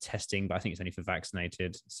moving testing, but I think it's only for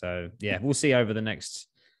vaccinated. So yeah, we'll see over the next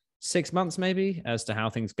 6 months maybe as to how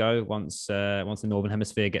things go once the Northern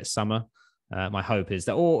Hemisphere gets summer. My hope is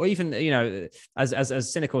that, or even, you know,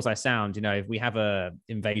 as cynical as I sound, you know, if we have a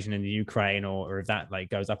invasion in the Ukraine, or if that like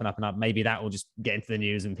goes up and up and up, maybe that will just get into the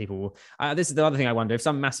news and people will. This is the other thing I wonder: if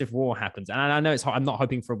some massive war happens, and I know I'm not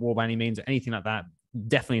hoping for a war by any means or anything like that.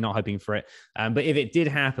 Definitely not hoping for it. But if it did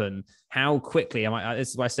happen, how quickly?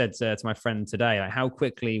 This is what I said to my friend today. Like, how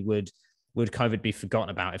quickly would COVID be forgotten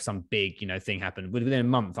about if some big, you know, thing happened? Within a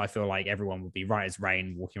month, I feel like everyone would be right as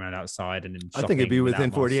rain, walking around outside, and I think it'd be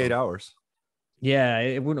within 48 hours. Yeah,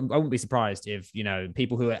 I wouldn't be surprised if, you know,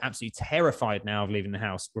 people who are absolutely terrified now of leaving the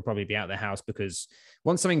house will probably be out of their house, because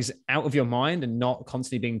once something's out of your mind and not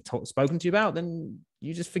constantly being spoken to you about, then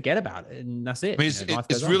you just forget about it, and that's it. I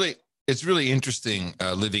mean, it's really interesting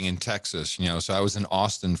living in Texas. You know, so I was in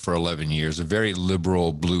Austin for 11 years, a very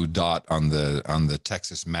liberal blue dot on the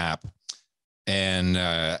Texas map, And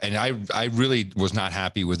I really was not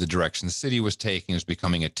happy with the direction the city was taking. It was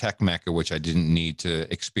becoming a tech mecca, which I didn't need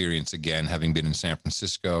to experience again, having been in San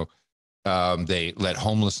Francisco. They let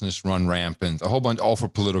homelessness run rampant, a whole bunch, all for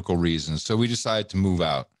political reasons. So we decided to move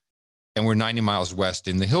out. And we're 90 miles west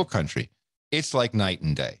in the hill country. It's like night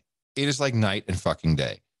and day. It is like night and fucking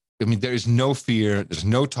day. I mean, there is no fear. There's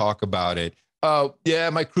no talk about it. Oh, yeah,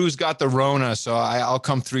 my crew's got the Rona, so I'll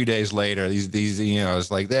come 3 days later. These,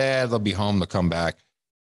 it's like, they'll be home, they'll come back.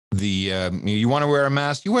 You want to wear a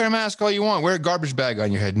mask? You wear a mask all you want. Wear a garbage bag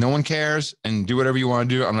on your head. No one cares, and do whatever you want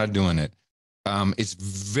to do. I'm not doing it. It's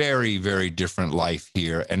very, very different life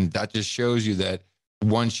here, and that just shows you that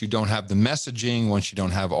once you don't have the messaging, once you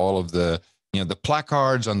don't have all of the, the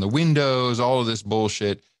placards on the windows, all of this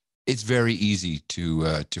bullshit, it's very easy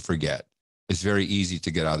to forget. It's very easy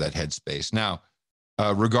to get out of that headspace. Now,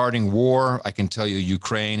 regarding war, I can tell you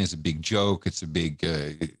Ukraine is a big joke. It's a big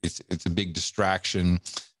it's a big distraction.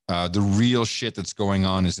 The real shit that's going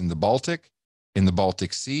on is in the Baltic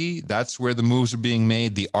Sea. That's where the moves are being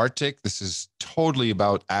made. The Arctic. This is totally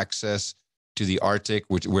about access to the Arctic,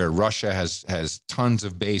 where Russia has tons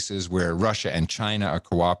of bases, where Russia and China are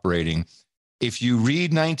cooperating. If you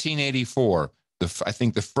read 1984, I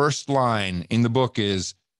think the first line in the book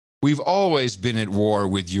is, "We've always been at war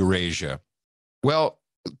with Eurasia." Well,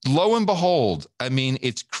 lo and behold, I mean,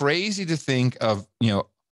 it's crazy to think of,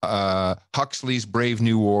 Huxley's Brave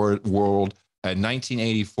New World,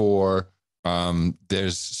 1984.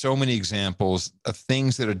 There's so many examples of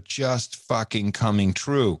things that are just fucking coming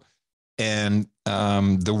true. And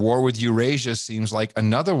the war with Eurasia seems like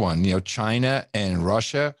another one. China and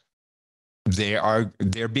Russia,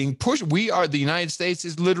 they're being pushed. The United States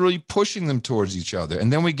is literally pushing them towards each other.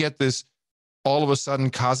 And then we get this, all of a sudden,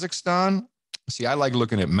 Kazakhstan. See, I like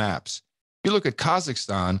looking at maps. You look at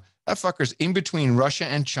Kazakhstan, that fucker's in between Russia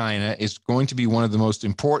and China, is going to be one of the most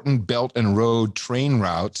important Belt and Road train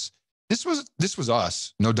routes. This was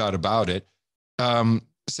us, no doubt about it,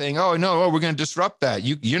 saying, oh, no, we're going to disrupt that.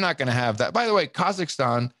 You're not going to have that. By the way,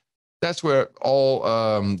 Kazakhstan, that's where all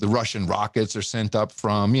the Russian rockets are sent up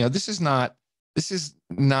from. This is not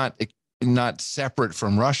separate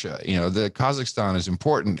from Russia. The Kazakhstan is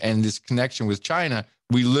important. And this connection with China,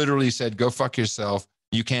 we literally said, go fuck yourself.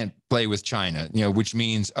 You can't play with China, which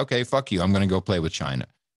means, okay, fuck you. I'm going to go play with China.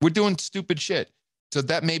 We're doing stupid shit. So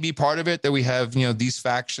that may be part of it, that we have, these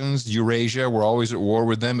factions, Eurasia, we're always at war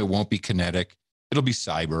with them. It won't be kinetic. It'll be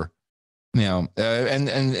cyber,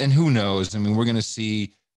 and who knows? I mean, we're going to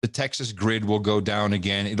see the Texas grid will go down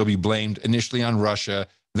again. It'll be blamed initially on Russia,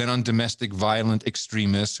 then on domestic violent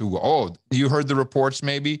extremists who, you heard the reports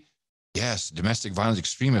maybe? Yes, domestic violence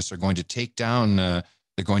extremists are going to take down,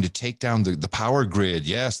 the power grid.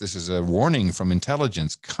 Yes, this is a warning from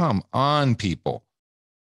intelligence. Come on, people.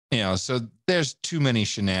 So there's too many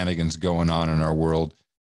shenanigans going on in our world.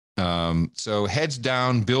 So heads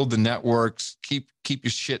down, build the networks, keep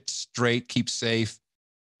your shit straight, keep safe,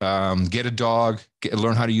 get a dog,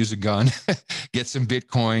 learn how to use a gun, get some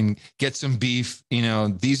Bitcoin, get some beef.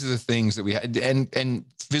 These are the things that we had. And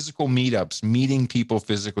physical meetups, meeting people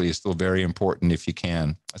physically is still very important if you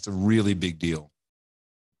can. That's a really big deal.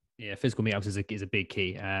 Yeah, physical meetups is a big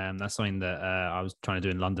key. That's something that I was trying to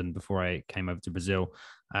do in London before I came over to Brazil.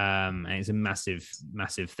 And it's a massive,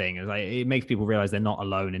 massive thing. It makes people realize they're not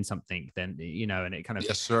alone in something. Then and it kind of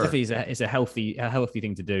definitely is a healthy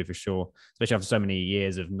thing to do for sure, especially after so many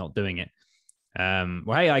years of not doing it.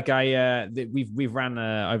 Well, hey, we've ran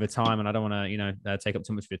over time, and I don't want to take up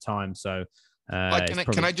too much of your time. So.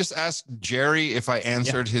 Can I just ask Jerry if I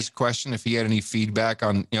answered his question, if he had any feedback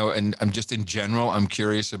on, and I'm just in general, I'm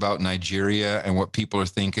curious about Nigeria and what people are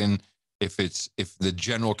thinking. If the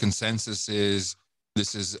general consensus is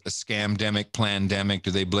this is a scamdemic, plandemic,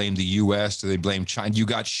 do they blame the US? Do they blame China? You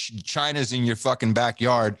got China's in your fucking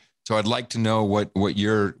backyard. So I'd like to know what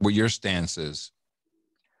your stance is.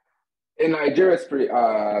 In Nigeria, it's pretty,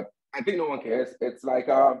 I think no one cares. It's like,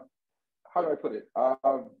 how do I put it?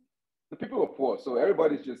 The people are poor, so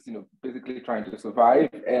everybody's just basically trying to survive,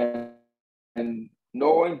 and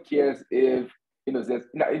no one cares if there's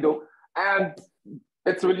and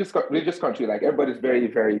it's a religious country. Like everybody's very,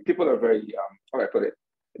 very, people are very how do I put it?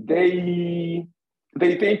 They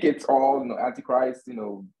think it's all Antichrist,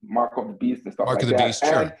 mark of the beast and stuff like that. Mark of the beast,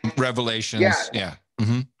 sure. Revelations, yeah.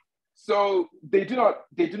 Mm-hmm. So they do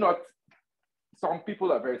not. Some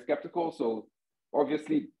people are very skeptical, so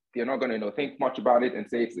obviously they're not going to think much about it and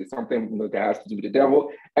say it's something that has to do with the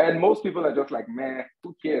devil. And most people are just like, man,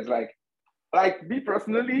 who cares? Like me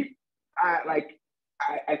personally, I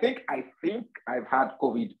think I've had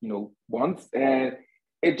COVID, once, and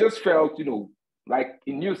it just felt, like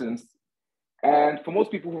a nuisance. And for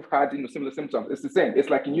most people who've had, similar symptoms, it's the same. It's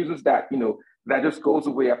like in users that, that just goes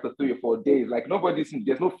away after 3 or 4 days. Like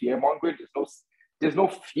there's no fear mongering, there's no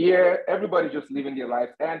fear. Everybody's just living their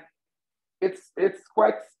lives. And it's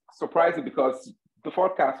quite surprising because the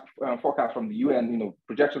forecast from the UN,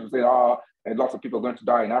 projections will say, and lots of people are going to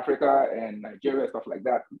die in Africa and Nigeria, stuff like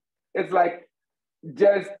that. It's like,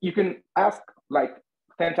 you can ask like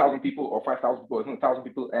 10,000 people or 5,000 people or 1,000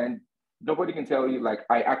 people, and nobody can tell you, like,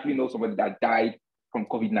 I actually know somebody that died from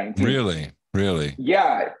COVID-19. Really?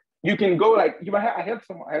 Yeah. You can go like, I heard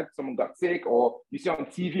someone got sick, or you see on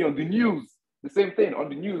TV, on the news, the same thing on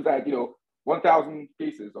the news, like, 1,000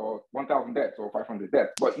 cases or 1,000 deaths or 500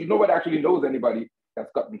 deaths. But nobody actually knows anybody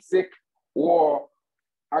that's gotten sick or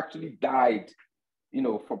actually died,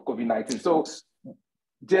 from COVID-19. So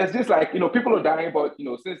there's just like, people are dying, but,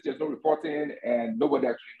 since there's no reporting and nobody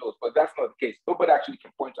actually knows, but that's not the case. Nobody actually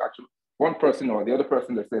can point to actually one person or the other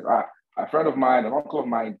person that says, a friend of mine, an uncle of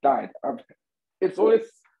mine died. It's always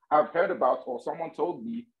I've heard about or someone told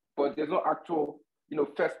me, but there's no actual,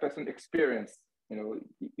 first person experience,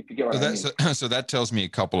 if you get what I mean. So that tells me a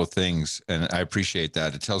couple of things, and I appreciate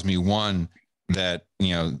that. It tells me, one, that,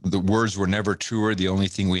 the words were never truer. The only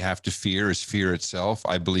thing we have to fear is fear itself.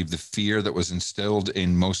 I believe the fear that was instilled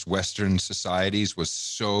in most Western societies was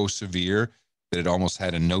so severe that it almost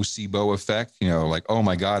had a nocebo effect, like, oh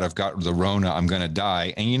my God, I've got the Rona, I'm going to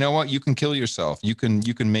die. And you know what? You can kill yourself. You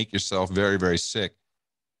can make yourself very, very sick.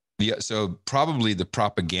 So probably the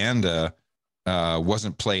propaganda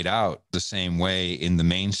wasn't played out the same way in the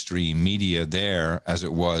mainstream media there as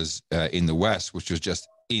it was in the West, which was just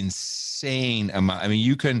insane amount. I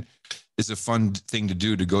mean, it's a fun thing to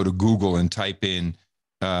do, to go to Google and type in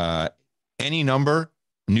any number,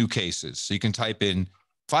 new cases. So you can type in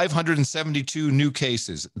 572 new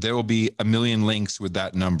cases. There will be a million links with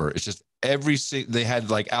that number. It's just they had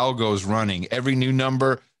like algos running, every new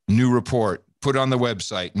number, new report, put on the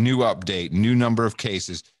website, new update, new number of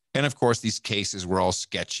cases. And of course, these cases were all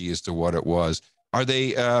sketchy as to what it was. Are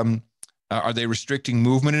they restricting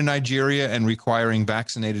movement in Nigeria and requiring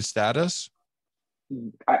vaccinated status?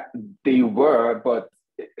 They were, but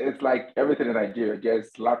it's like everything in Nigeria,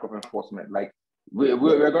 there's lack of enforcement. Like,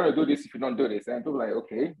 we're going to do this if you don't do this. And people are like,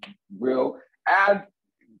 okay, and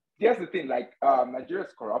here's the thing, like,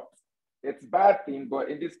 Nigeria's corrupt. It's a bad thing, but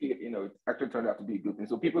in this case, it actually turned out to be a good thing.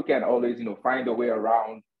 So people can always, find a way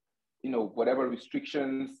around, whatever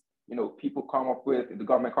restrictions, people come up with, the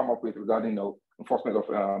government come up with regarding, enforcement of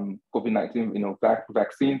COVID-19,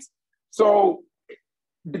 vaccines. So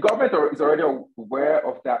the government is already aware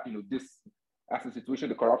of that, this as a situation,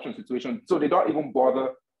 the corruption situation. So they don't even bother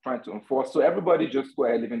trying to enforce. So everybody just go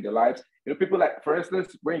ahead living their lives. People, like, for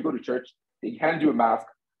instance, when you go to church, they hand you a mask,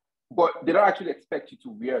 but they don't actually expect you to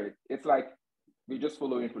wear it. It's like they're just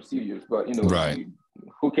following procedures, but right.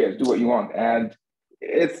 Who cares? Do what you want. And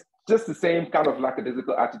it's just the same kind of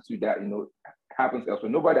lackadaisical attitude that happens elsewhere.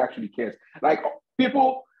 Nobody actually cares. Like,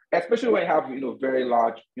 people, especially when you have very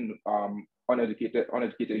large uneducated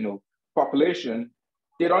population,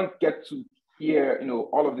 they don't get to hear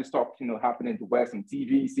all of this stuff happening in the West and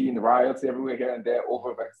TV, seeing the riots everywhere here and there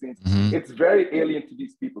over vaccines. Mm-hmm. It's very alien to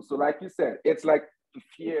these people. So like you said, it's like the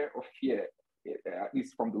fear of fear, at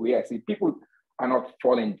least from the way I see it. People are not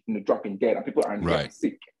falling, dropping dead, and people aren't getting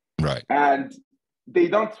sick. Right. And they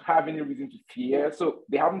don't have any reason to fear. So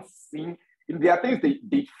they haven't seen, there are things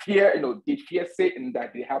they fear, they fear Satan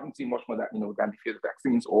that they haven't seen much more than they fear the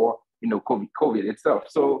vaccines or, COVID itself.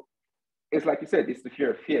 So it's like you said, it's the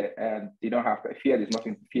fear of fear, and they don't have to fear. There's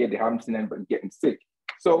nothing to fear. They haven't seen anybody getting sick.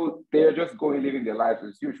 So they're just living their lives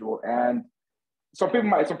as usual. And some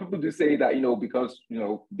people do say that, because,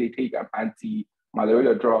 they take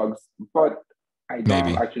anti-malaria drugs, but I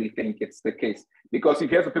don't actually think it's the case. Because if you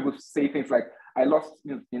hear some people say things like, I lost,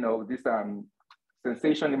 this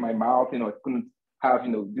sensation in my mouth, I couldn't have,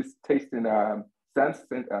 this taste in sense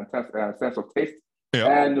of taste,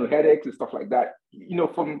 and headaches and stuff like that,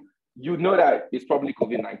 that it's probably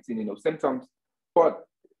COVID-19, symptoms, but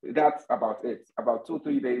that's about it. About 2 or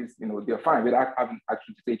 3 days, they're fine without having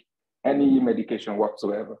actually to take any medication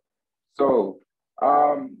whatsoever. So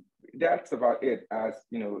that's about it as,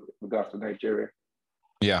 regards to Nigeria.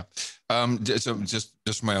 Yeah. So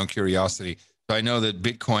just my own curiosity. So I know that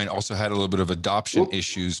Bitcoin also had a little bit of adoption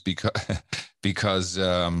issues because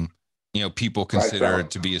people consider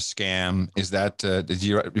it to be a scam. Is that, did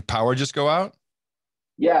your power just go out?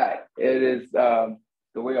 Yeah, it is the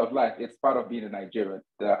way of life. It's part of being in Nigeria,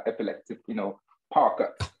 the epileptic, power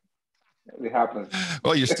cut. It happens.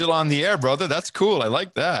 Well, you're still on the air, brother. That's cool. I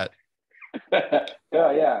like that.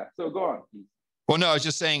 Yeah. So go on, please. Well, no, I was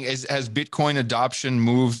just saying, has Bitcoin adoption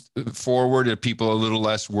moved forward? Are people a little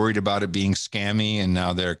less worried about it being scammy, and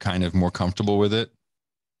now they're kind of more comfortable with it?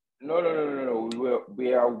 No.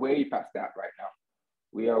 We are way past that right now.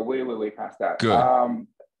 We are way past that. Good.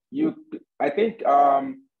 I think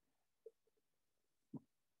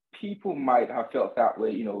people might have felt that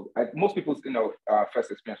way. Most people's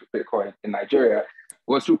first experience with Bitcoin in Nigeria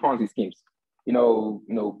was through Ponzi schemes.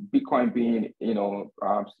 Bitcoin being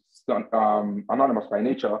anonymous by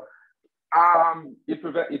nature.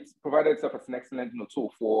 It's provided itself as an excellent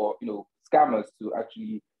tool for scammers to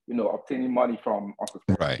actually obtaining money from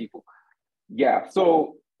unsuspecting people. Yeah,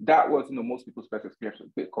 so that was most people's first experience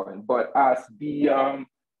with Bitcoin. But as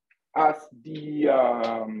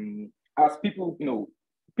people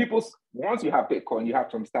once you have Bitcoin, you have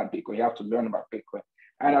to understand Bitcoin. You have to learn about Bitcoin.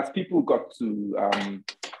 And as people got to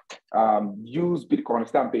use Bitcoin,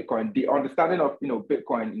 understand Bitcoin, the understanding of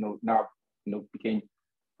Bitcoin now became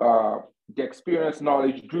the experience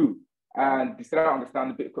knowledge grew, and they started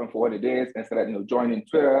understanding Bitcoin for what it is, and started joining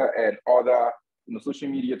Twitter and other social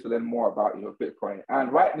media to learn more about Bitcoin.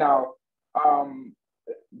 And right now,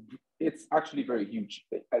 it's actually very huge.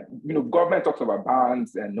 Government talks about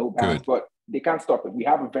bans and no bans, but they can't stop it. We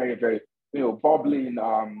have a very, very bubbling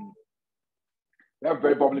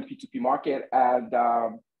P2P market, and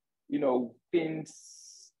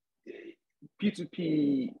things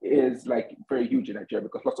P2P is like very huge in Nigeria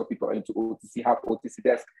because lots of people are into OTC, have OTC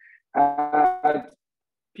desk, and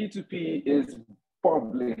P2P is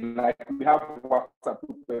bubbling. Like we have WhatsApp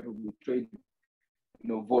where we trade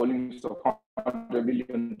volumes of $100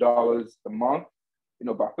 million a month.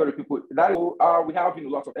 About 30 people. That we have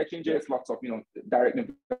lots of exchanges, lots of direct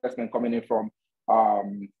investment coming in from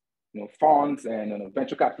funds and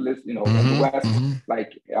venture capitalists in the West,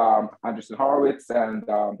 like Andreessen Horowitz and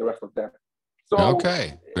the rest of them. So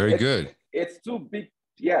okay, very good. It's too big.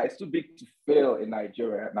 Yeah, it's too big to fail in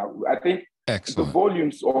Nigeria now. I think excellent. The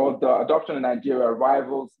volumes or the adoption in Nigeria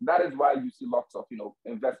rivals. That is why you see lots of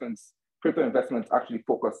investments, crypto investments, actually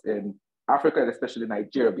focus in Africa and especially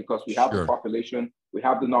Nigeria, because we have the population, we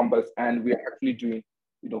have the numbers, and we're actually doing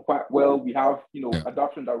quite well. We have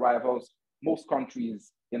adoption that rivals most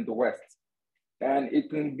countries in the West, and it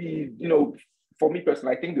can be for me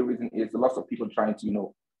personally, I think the reason is lots of people trying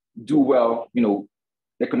to do well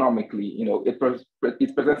economically. It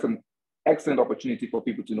presents an excellent opportunity for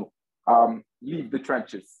people to leave the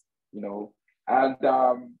trenches, and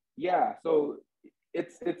so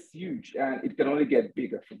it's huge, and it can only get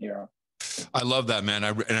bigger from here on. I love that, man.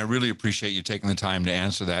 And I really appreciate you taking the time to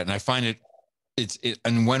answer that. And I find it's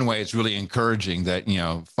in one way, it's really encouraging that,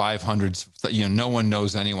 500, no one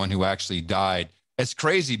knows anyone who actually died. It's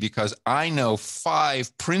crazy because I know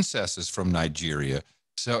 5 princesses from Nigeria.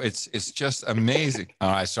 So it's just amazing.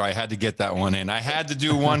 All right. So I had to get that one in. I had to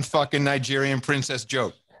do one fucking Nigerian princess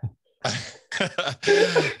joke.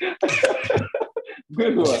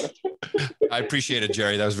 Good one. I appreciate it,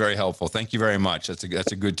 Jerry. That was very helpful. Thank you very much. That's a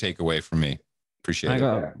good takeaway from me. Appreciate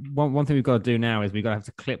it. One thing we've got to do now is we've got to have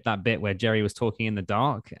to clip that bit where Jerry was talking in the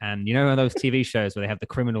dark, and those TV shows where they have the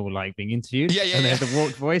criminal like being interviewed, and they have the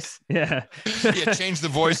warped voice. Change the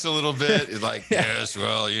voice a little bit. It's like, yes,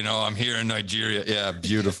 well, I'm here in Nigeria. Yeah,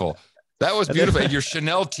 beautiful. That was beautiful. Your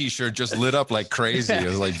Chanel T-shirt just lit up like crazy. It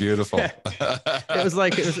was like beautiful. It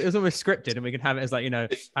was almost scripted, and we could have it as like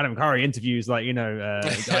Adam Curry interviews like a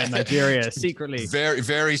guy in Nigeria secretly. Very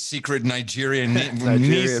very secret Nigerian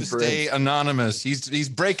needs to stay anonymous. He's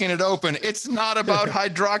breaking it open. It's not about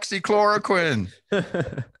hydroxychloroquine.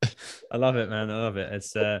 I love it, man. I love it.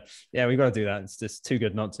 It's we got to do that. It's just too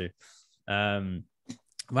good not to.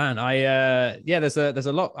 Man, there's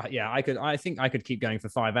a lot. I think I could keep going for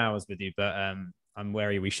 5 hours with you, but I'm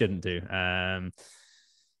wary we shouldn't do. I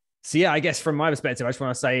guess from my perspective, I just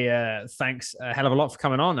want to say thanks a hell of a lot for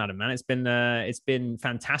coming on, Adam. Man, it's been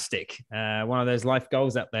fantastic. One of those life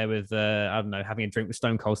goals up there with having a drink with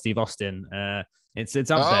Stone Cold Steve Austin. It's up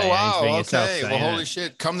there. Oh wow! Okay, yourself, so, holy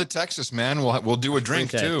shit! Come to Texas, man. We'll do a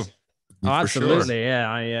drink too. Oh, absolutely, sure.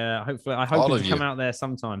 Yeah. I hope you come out there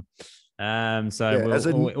sometime. As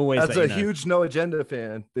a huge No Agenda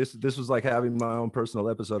fan, this was like having my own personal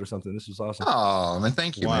episode or something. This was awesome. Oh man,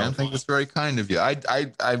 thank you, man. I think that's very kind of you.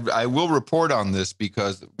 I will report on this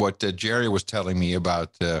because what Jerry was telling me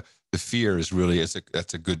about the fear is really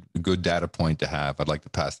that's a good data point to have. I'd like to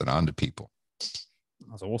pass that on to people.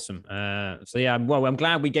 That's awesome. I'm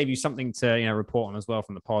glad we gave you something to report on as well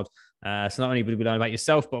from the pod. So not only did we learn about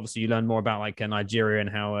yourself, but obviously you learn more about like Nigeria and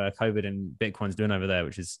how COVID and Bitcoin's doing over there,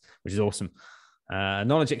 which is awesome.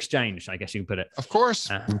 Knowledge exchange, I guess you can put it. Of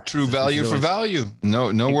course, true value for value.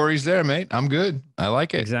 No worries there, mate. I'm good. I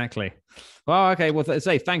like it. Exactly. Well, okay. Well,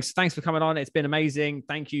 say thanks for coming on. It's been amazing.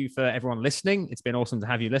 Thank you for everyone listening. It's been awesome to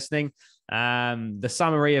have you listening. The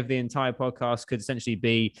summary of the entire podcast could essentially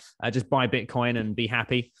be just buy Bitcoin and be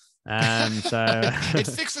happy. So it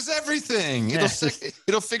fixes everything.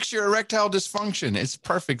 It'll fix your erectile dysfunction. It's a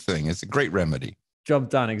perfect thing. It's a great remedy.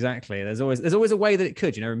 Job done. Exactly. There's always a way that it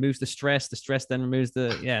could, removes the stress then removes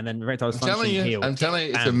and then erectile dysfunction. I'm telling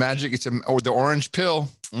you, it's a magic. Or the orange pill.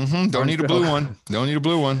 Don't need a blue one. Don't need a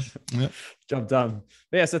blue one. Yep. Job done.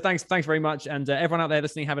 But yeah. So thanks very much. And everyone out there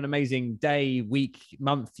listening, have an amazing day, week,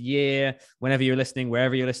 month, year, whenever you're listening,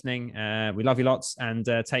 wherever you're listening. We love you lots and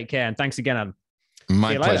take care. And thanks again, Adam.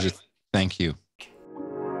 My pleasure. Thank you.